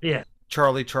 Yeah.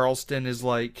 Charlie Charleston is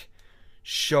like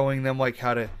showing them like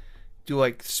how to do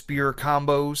like spear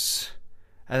combos,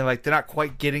 and like they're not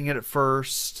quite getting it at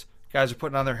first. Guys are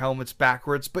putting on their helmets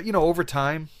backwards, but over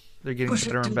time they're getting Push it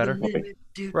better to and the better. limit,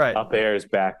 dude. Right. Up airs,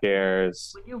 back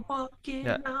airs. When you're walking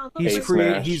Yeah. out the He's Ace door.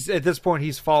 Smash. He's at this point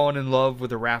he's fallen in love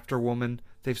with a rafter woman.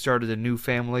 They've started a new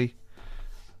family.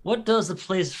 What does the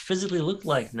place physically look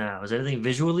like now? Is anything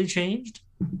visually changed?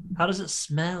 How does it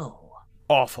smell?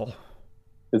 Awful.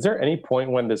 Is there any point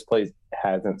when this place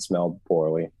hasn't smelled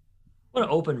poorly? When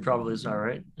open probably is all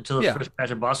right until the Yeah. first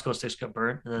batch of Bosco sticks got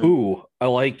burnt. And then, Ooh, I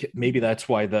like, maybe that's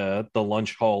why the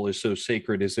lunch hall is so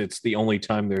sacred, is it's the only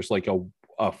time there's like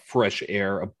a fresh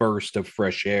air, a burst of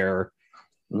fresh air.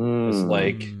 It's Mm.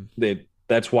 like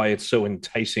that's why it's so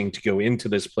enticing to go into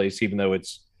this place, even though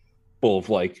it's full of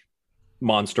like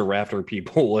monster rafter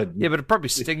people. And, Yeah, but it probably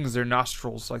stings their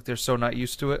nostrils. Like they're so not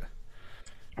used to it.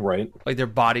 right. Like their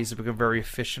bodies have become very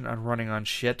efficient on running on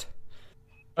shit.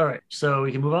 all right, so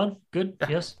we can move on. Good.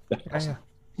 Yes. Yeah.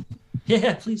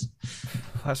 Yeah, please.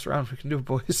 Last round, we can do it,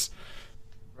 boys.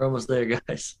 We're almost there,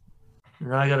 guys.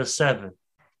 Now I got a 7.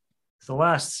 It's the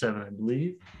last 7, I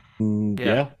believe. Yeah.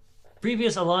 Yeah.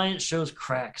 Previous alliance shows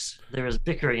cracks. There is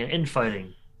bickering and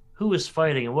infighting. Who is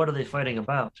fighting and what are they fighting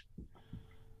about?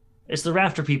 It's the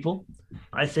Rafter people.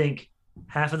 I think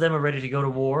half of them are ready to go to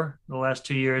war. The last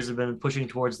 2 years have been pushing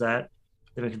towards that.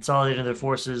 They've been consolidating their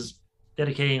forces,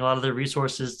 dedicating a lot of their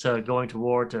resources to going to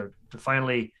war, to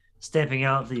finally stamping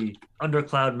out the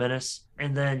Undercloud menace.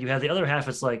 And then you have the other half.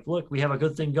 It's like, look, we have a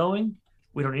good thing going.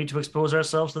 We don't need to expose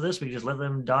ourselves to this. We can just let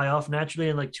them die off naturally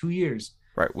in like 2 years.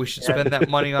 Right. We should spend that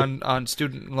money on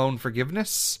student loan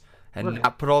forgiveness and Right.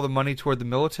 not put all the money toward the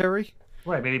military.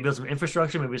 Right, maybe build some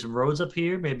infrastructure, maybe some roads up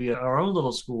here, maybe our own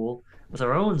little school with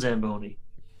our own Zamboni.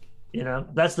 You know,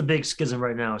 that's the big schism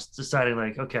right now. It's deciding,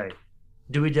 like, okay,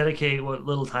 do we dedicate what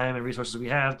little time and resources we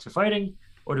have to fighting,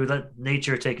 or do we let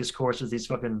nature take its course with these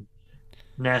fucking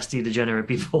nasty, degenerate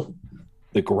people?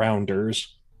 The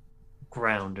grounders.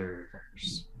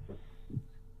 Grounders.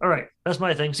 All right, that's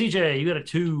my thing. CJ, you got a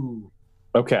 2.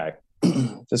 Okay.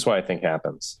 This is what I think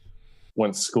happens.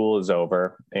 When school is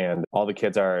over and all the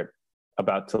kids are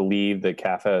about to leave the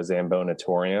Cafe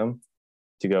Zambonatorium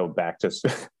to go back to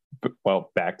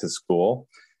school,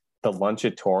 the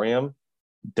lunchatorium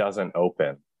doesn't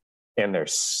open and they're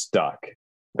stuck.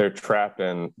 They're trapped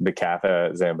in the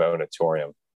Cafe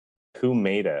Zambonatorium. Who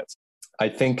made it? I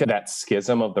think that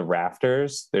schism of the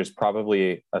rafters, there's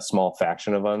probably a small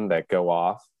faction of them that go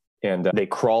off and they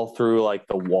crawl through like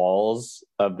the walls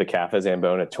of the Cafe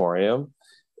Zambonatorium,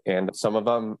 and some of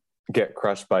them get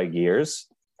crushed by gears,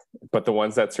 but the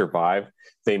ones that survive,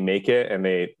 they make it, and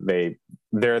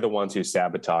they're the ones who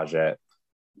sabotage it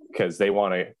because they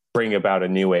want to bring about a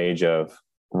new age of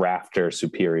rafter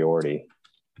superiority.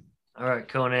 All right,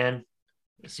 Conan.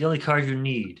 It's the only card you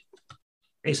need.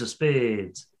 Ace of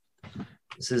Spades.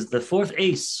 This is the 4th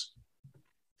ace.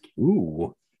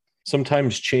 Ooh.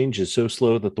 Sometimes change is so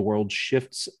slow that the world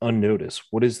shifts unnoticed.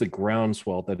 What is the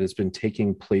groundswell that has been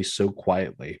taking place so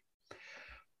quietly?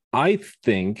 I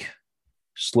think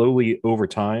slowly over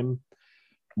time,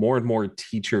 more and more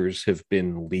teachers have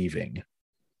been leaving.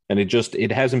 And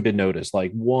it hasn't been noticed.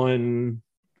 Like one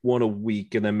a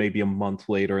week, and then maybe a month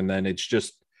later, and then it's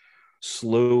just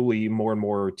slowly more and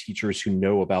more teachers who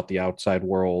know about the outside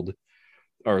world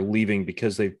are leaving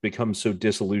because they've become so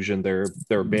disillusioned. They're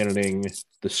abandoning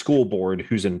the school board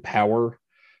who's in power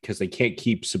because they can't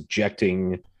keep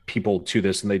subjecting people to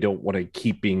this, and they don't want to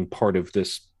keep being part of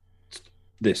this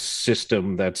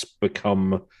system that's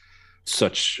become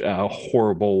such a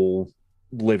horrible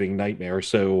living nightmare.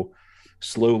 So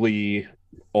slowly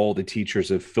all the teachers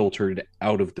have filtered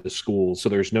out of the school, so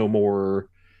there's no more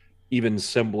even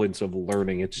semblance of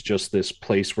learning. It's just this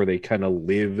place where they kind of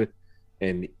live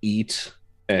and eat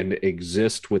and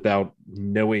exist without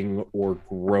knowing or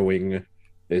growing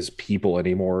as people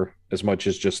anymore, as much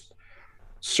as just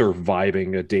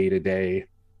surviving a day to day.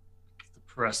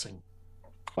 Depressing.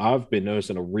 I've been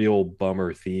noticing a real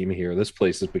bummer theme here. This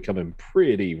place is becoming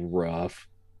pretty rough.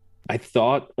 I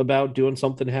thought about doing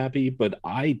something happy, but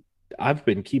I've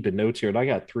been keeping notes here, and I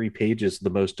got 3 pages of the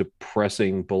most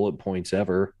depressing bullet points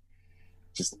ever.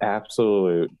 Just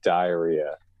absolute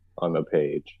diarrhea on the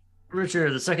page.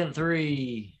 Richard, the second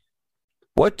 3.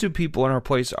 What do people in our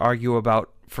place argue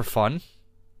about for fun?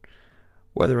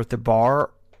 Whether at the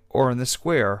bar or in the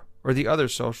square or the other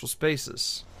social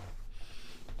spaces.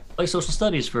 Like social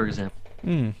studies, for example.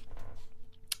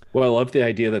 Well, I love the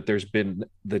idea that there's been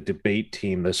the debate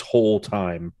team this whole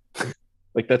time.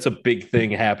 Like, that's a big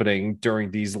thing happening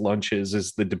during these lunches,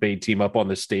 is the debate team up on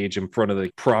the stage in front of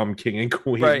the prom king and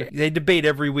queen. Right. They debate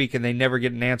every week and they never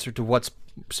get an answer to what's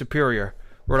superior.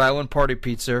 Rhode Island party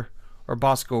pizza or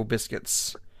Bosco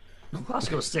biscuits.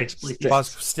 Bosco sticks, please.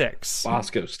 Bosco sticks.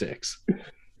 Bosco sticks.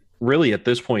 Really, at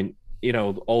this point, you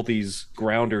know, all these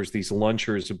grounders, these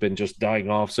lunchers have been just dying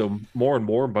off. So more and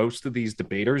more, most of these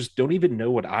debaters don't even know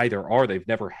what either are. They've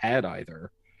never had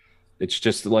either. It's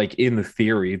just like, in the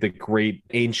theory, the great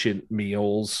ancient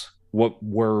meals, what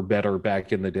were better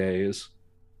back in the days.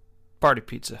 Party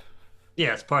pizza.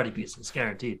 Yeah, it's party pizza. It's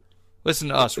guaranteed. Listen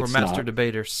to us. We're It's master not.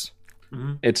 debaters.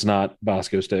 Mm-hmm. It's not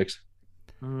Bosco sticks.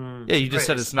 Yeah, you just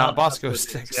said it's not Bosco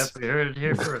sticks. Yep, we heard it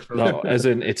here first. No, as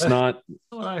in, it's not. That's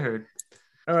what I heard.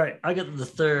 All right, I got the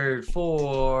third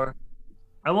 4.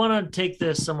 I want to take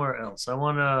this somewhere else. I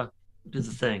want to do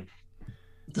the thing.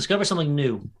 Discover something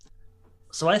new.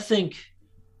 So I think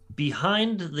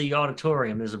behind the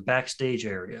auditorium, there's a backstage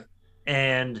area,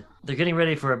 and they're getting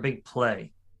ready for a big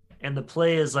play. And the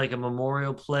play is like a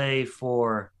memorial play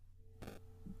for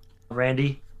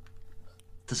Randy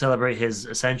to celebrate his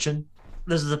ascension.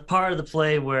 This is a part of the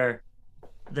play where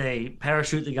they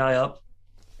parachute the guy up,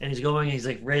 and he's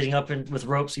like raising up with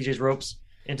ropes, CJ's ropes,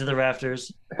 into the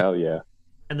rafters. Hell yeah.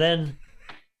 And then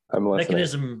I'm listening.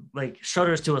 mechanism like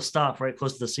shudders to a stop right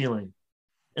close to the ceiling.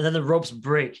 And then the ropes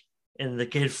break, and the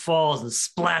kid falls and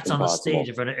splats on the Impossible. stage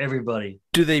in front of everybody.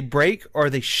 Do they break or are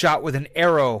they shot with an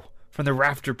arrow from the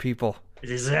rafter people?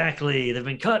 Exactly. They've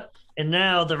been cut, and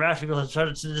now the rafter people have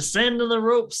started to descend on the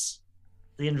ropes.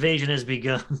 The invasion has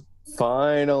begun.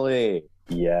 Finally.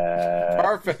 Yeah.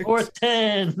 Perfect. 4th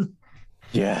 10.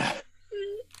 Yeah.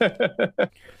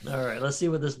 All right, let's see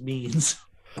what this means.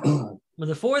 When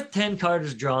the fourth 10 card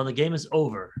is drawn, the game is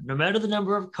over, no matter the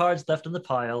number of cards left in the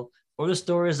pile or the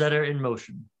stories that are in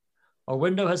motion. Our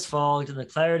window has fogged, and the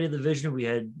clarity of the vision we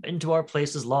had into our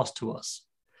place is lost to us.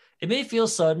 It may feel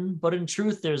sudden, but in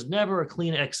truth, there's never a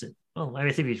clean exit. Oh,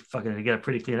 I think we fucking get a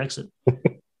pretty clean exit.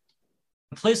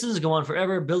 Places go on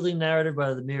forever, building narrative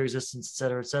by the mere existence,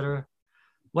 etc., etc.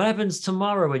 What happens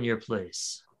tomorrow in your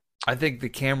place? I think the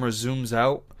camera zooms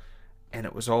out, and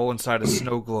it was all inside a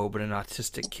snow globe in an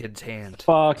autistic kid's hand.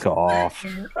 Fuck off.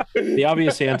 The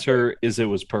obvious answer is it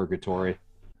was purgatory.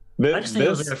 This, I just think it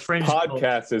was like a fringe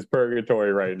podcast is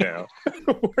purgatory right now.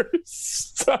 We're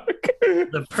stuck.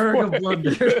 The purg of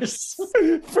blunders.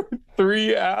 For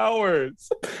 3 hours.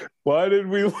 Why did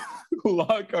we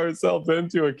lock ourselves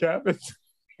into a cabin?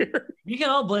 You can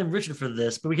all blame Richard for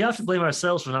this, but we have to blame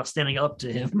ourselves for not standing up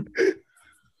to him.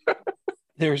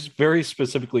 There's very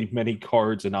specifically many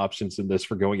cards and options in this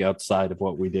for going outside of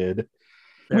what we did.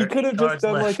 We could have just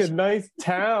done like a nice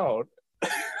town.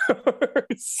 Or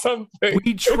something.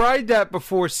 We tried that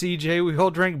before, CJ. We all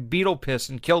drank beetle piss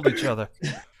and killed each other.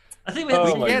 I think we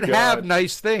can't have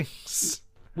nice things.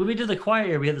 When we did the quiet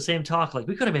year, we had the same talk. Like,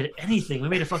 we could have made anything. We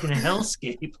made a fucking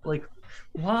hellscape. Like,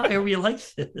 why are we like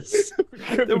this?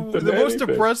 The most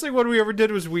depressing one we ever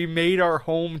did was we made our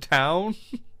hometown.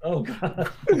 Oh,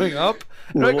 God. Going up.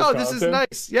 Like, oh, this is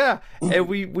nice. Yeah. And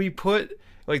we put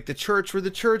like the church where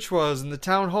the church was, and the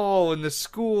town hall, and the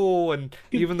school, and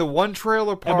even the one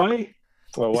trailer park.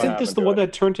 Isn't this the one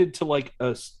that turned into like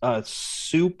a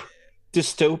soup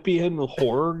dystopian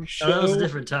horror show? That was a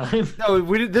different time. No,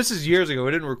 we did. This is years ago.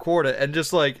 We didn't record it, and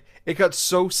just like it got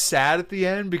so sad at the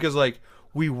end because like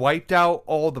we wiped out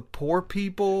all the poor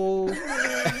people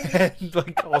and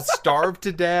like all starved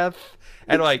to death,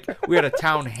 and like we had a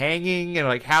town hanging, and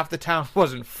like half the town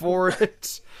wasn't for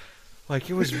it. Like,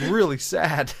 it was really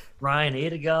sad. Ryan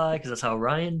ate a guy because that's how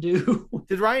Ryan do.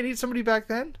 Did Ryan eat somebody back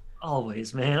then?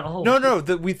 Always, man. Always. No.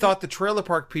 We thought the trailer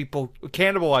park people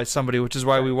cannibalized somebody, which is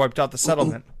why we wiped out the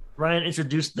settlement. Ryan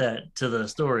introduced that to the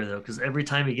story, though, because every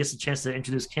time he gets a chance to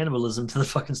introduce cannibalism to the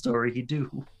fucking story, he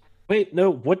do. Wait, no.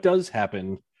 What does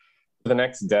happen? The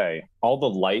next day, all the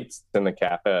lights in the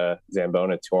Kappa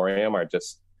Zambonatorium are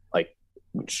just, like,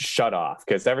 shut off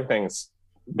because everything's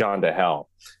gone to hell,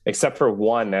 except for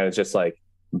one that is just like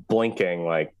blinking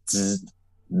like zzz,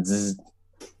 zzz.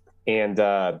 And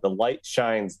the light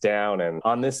shines down, and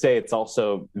on this day it's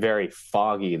also very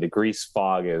foggy. The grease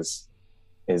fog is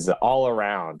all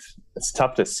around. It's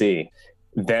tough to see.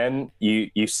 Then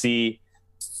you see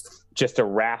just a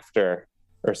rafter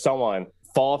or someone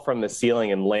fall from the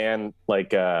ceiling and land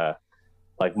like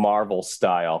Marvel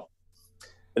style.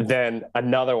 Then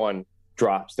another one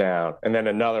drops down, and then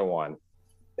another one.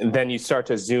 And then you start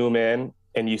to zoom in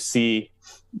and you see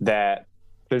that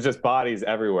there's just bodies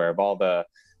everywhere of all the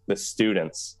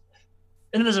students.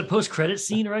 And then there's a post-credit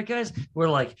scene, right, guys? Where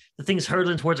like the thing's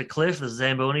hurtling towards a cliff, the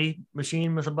Zamboni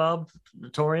machine with a Bob, the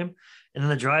Torium. And then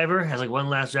the driver has like one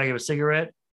last drag of a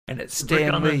cigarette. And it's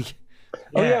Stan Lee.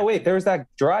 Oh yeah, wait, there's that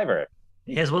driver.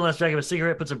 He has one last drag of a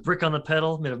cigarette, puts a brick on the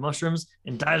pedal made of mushrooms,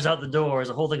 and dives out the door as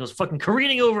the whole thing goes fucking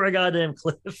careening over a goddamn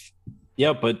cliff.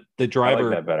 Yeah, but the driver... I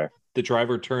like that better. The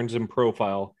driver turns in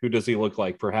profile. Who does he look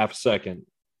like for half a second?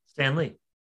 Stan Lee.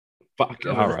 Fuck.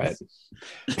 All right.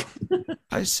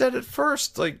 I said it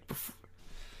first. Like,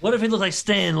 what if he looked like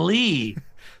Stan Lee?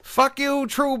 Fuck you,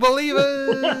 true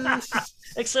believers.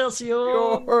 Excelsior.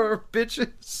 Your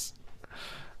bitches.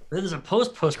 Then there's a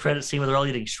post-credit scene where they're all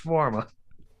eating shawarma.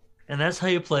 And that's how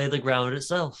you play the ground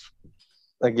itself.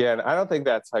 Again, I don't think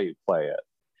that's how you play it.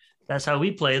 That's how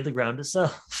we played the ground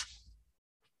itself.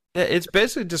 Yeah, it's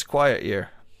basically just Quiet Year.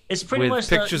 It's pretty with much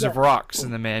pictures of rocks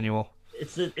in the manual.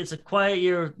 It's a Quiet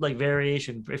Year like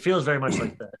variation. It feels very much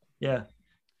like that. Yeah,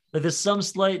 like there's some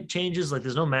slight changes. Like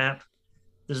there's no map,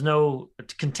 there's no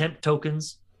contempt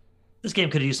tokens. This game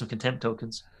could have used some contempt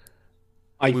tokens.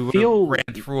 We ran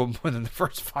through them within the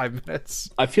first 5 minutes.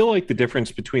 I feel like the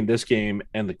difference between this game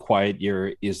and the Quiet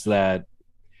Year is that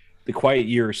the Quiet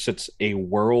Year sets a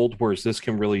world, whereas this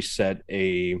can really set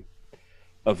a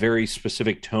very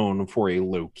specific tone for a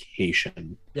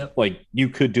location. Yep. Like you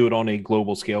could do it on a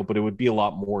global scale, but it would be a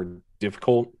lot more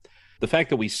difficult. The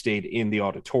fact that we stayed in the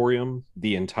auditorium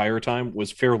the entire time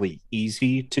was fairly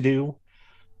easy to do,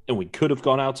 and we could have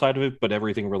gone outside of it, but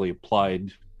everything really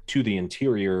applied to the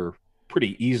interior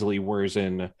pretty easily, whereas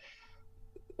in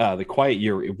the Quiet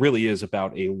Year, it really is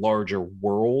about a larger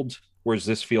world, whereas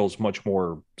this feels much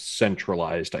more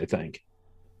centralized, I think.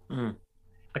 Mm.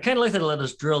 I kind of like that it let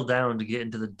us drill down to get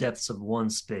into the depths of one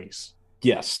space.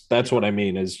 Yes, that's what I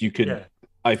mean, is you could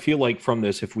I feel like from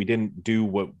this, if we didn't do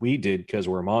what we did because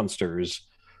we're monsters,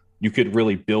 you could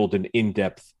really build an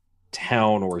in-depth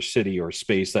town or city or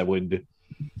space that would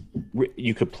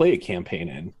you could play a campaign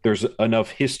in. There's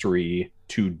enough history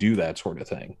to do that sort of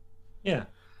thing. Yeah.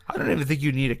 I don't even think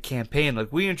you need a campaign.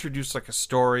 Like, we introduced like a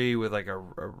story with like a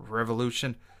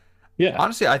revolution. Yeah.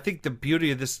 Honestly, I think the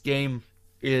beauty of this game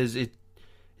is it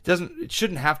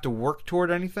shouldn't have to work toward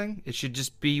anything. It should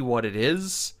just be what it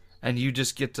is, and you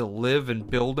just get to live and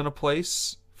build in a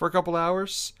place for a couple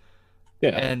hours. Yeah.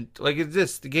 And like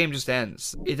the game just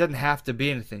ends. It doesn't have to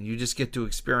be anything. You just get to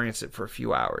experience it for a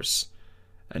few hours.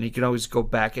 And you can always go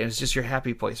back, and it's just your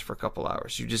happy place for a couple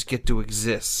hours. You just get to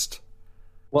exist.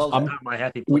 Well, I'm Not my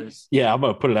happy place. Yeah, I'm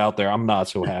going to put it out there. I'm not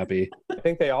so happy. I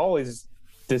think they always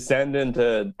descend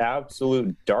into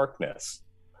absolute darkness.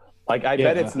 Like, I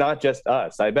bet it's not just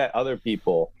us. I bet other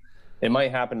people, it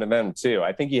might happen to them too.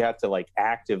 I think you have to like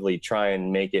actively try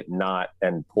and make it not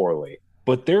end poorly.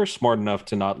 But they're smart enough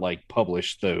to not like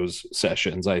publish those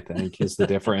sessions, I think, is the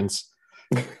difference.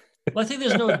 Well, I think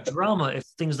there's no drama if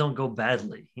things don't go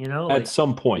badly, you know? At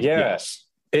some point, yes.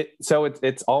 It's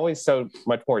always so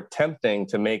much more tempting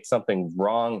to make something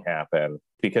wrong happen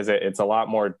because it's a lot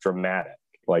more dramatic,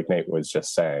 like Nate was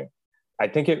just saying. I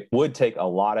think it would take a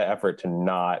lot of effort to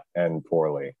not end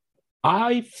poorly.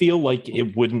 I feel like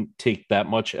it wouldn't take that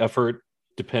much effort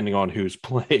depending on who's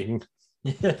playing.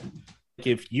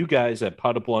 If you guys at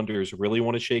Pot of Blunders really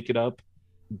want to shake it up,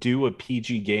 do a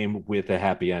PG game with a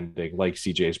happy ending, like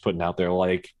CJ's putting out there.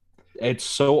 Like, it's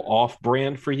so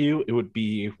off-brand for you. It would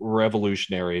be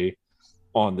revolutionary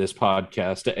on this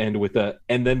podcast to end with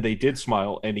and then they did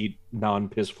smile and eat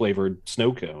non-piss flavored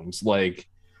snow cones. Like,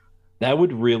 that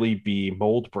would really be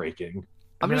mold breaking.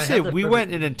 I'm going to say, we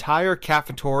went an entire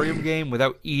cafetorium game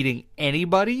without eating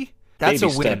anybody. That's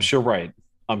Baby a win. Steps, you're right.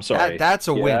 I'm sorry. That's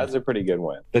a win. That's a pretty good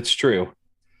win. That's true.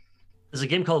 There's a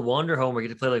game called Wander Home where you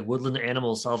get to play like woodland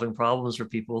animals solving problems for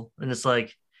people. And it's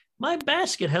like, my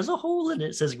basket has a hole in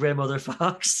it, says Grandmother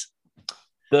Fox.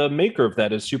 The maker of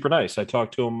that is super nice. I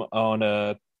talked to him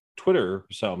on Twitter or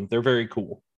something. They're very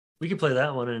cool. We could play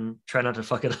that one and try not to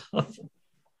fuck it up.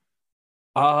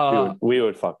 We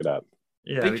would fuck it up.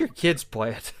 Yeah, Make your kids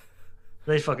play it.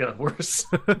 they fuck it up worse.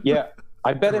 Yeah.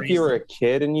 I bet if you were a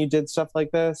kid and you did stuff like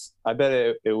this, I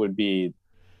bet it would be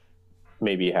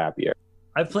maybe happier.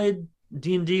 I've played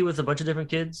D&D with a bunch of different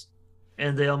kids,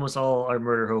 and they almost all are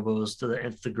murder hobos to the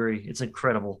nth degree. It's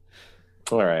incredible.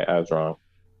 All right, I was wrong.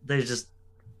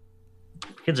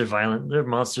 Kids are violent. They're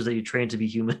monsters that you train to be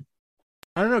human.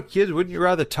 I don't know, kids, wouldn't you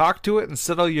rather talk to it and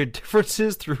settle your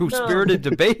differences through spirited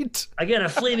debate? I get a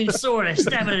flaming sword, I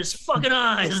stab it in his fucking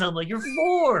eyes, and I'm like, you're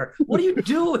 4. What are you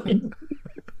doing?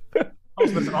 Oh,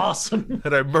 that's awesome.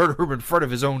 And I murder him in front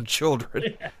of his own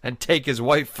children and take his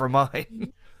wife for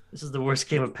mine. This is the worst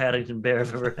game of Paddington Bear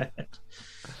I've ever had.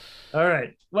 All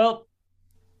right. Well,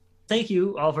 thank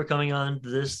you all for coming on to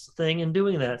this thing and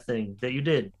doing that thing that you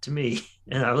did to me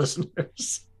and our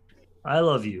listeners. I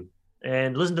love you.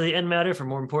 And listen to the End Matter for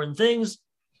more important things.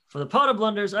 For the Pot of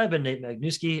Blunders, I've been Nate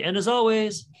Magnuski. And as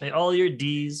always, may all your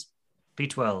D's be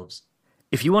 12s.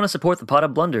 If you want to support the Pot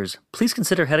of Blunders, please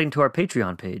consider heading to our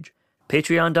Patreon page.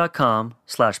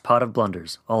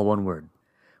 Patreon.com/potofblunders, all one word.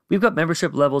 We've got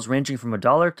membership levels ranging from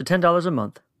 $1 to $10 a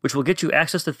month, which will get you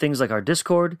access to things like our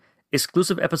Discord,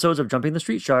 exclusive episodes of Jumping the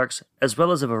Street Sharks, as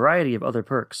well as a variety of other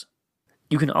perks.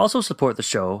 You can also support the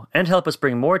show and help us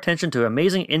bring more attention to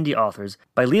amazing indie authors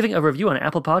by leaving a review on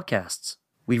Apple Podcasts.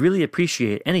 We really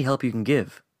appreciate any help you can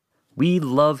give. We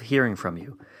love hearing from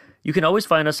you. You can always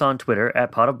find us on Twitter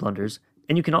at Pot of Blunders,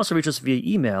 and you can also reach us via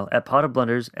email at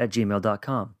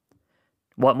potofblunders@gmail.com.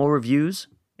 Want more reviews,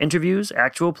 interviews,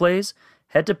 actual plays?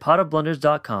 Head to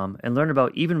potofblunders.com and learn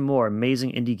about even more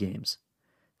amazing indie games.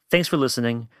 Thanks for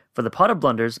listening. For the Pot of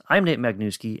Blunders, I'm Nate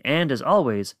Magnuski, and as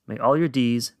always, may all your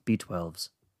D's be 12s.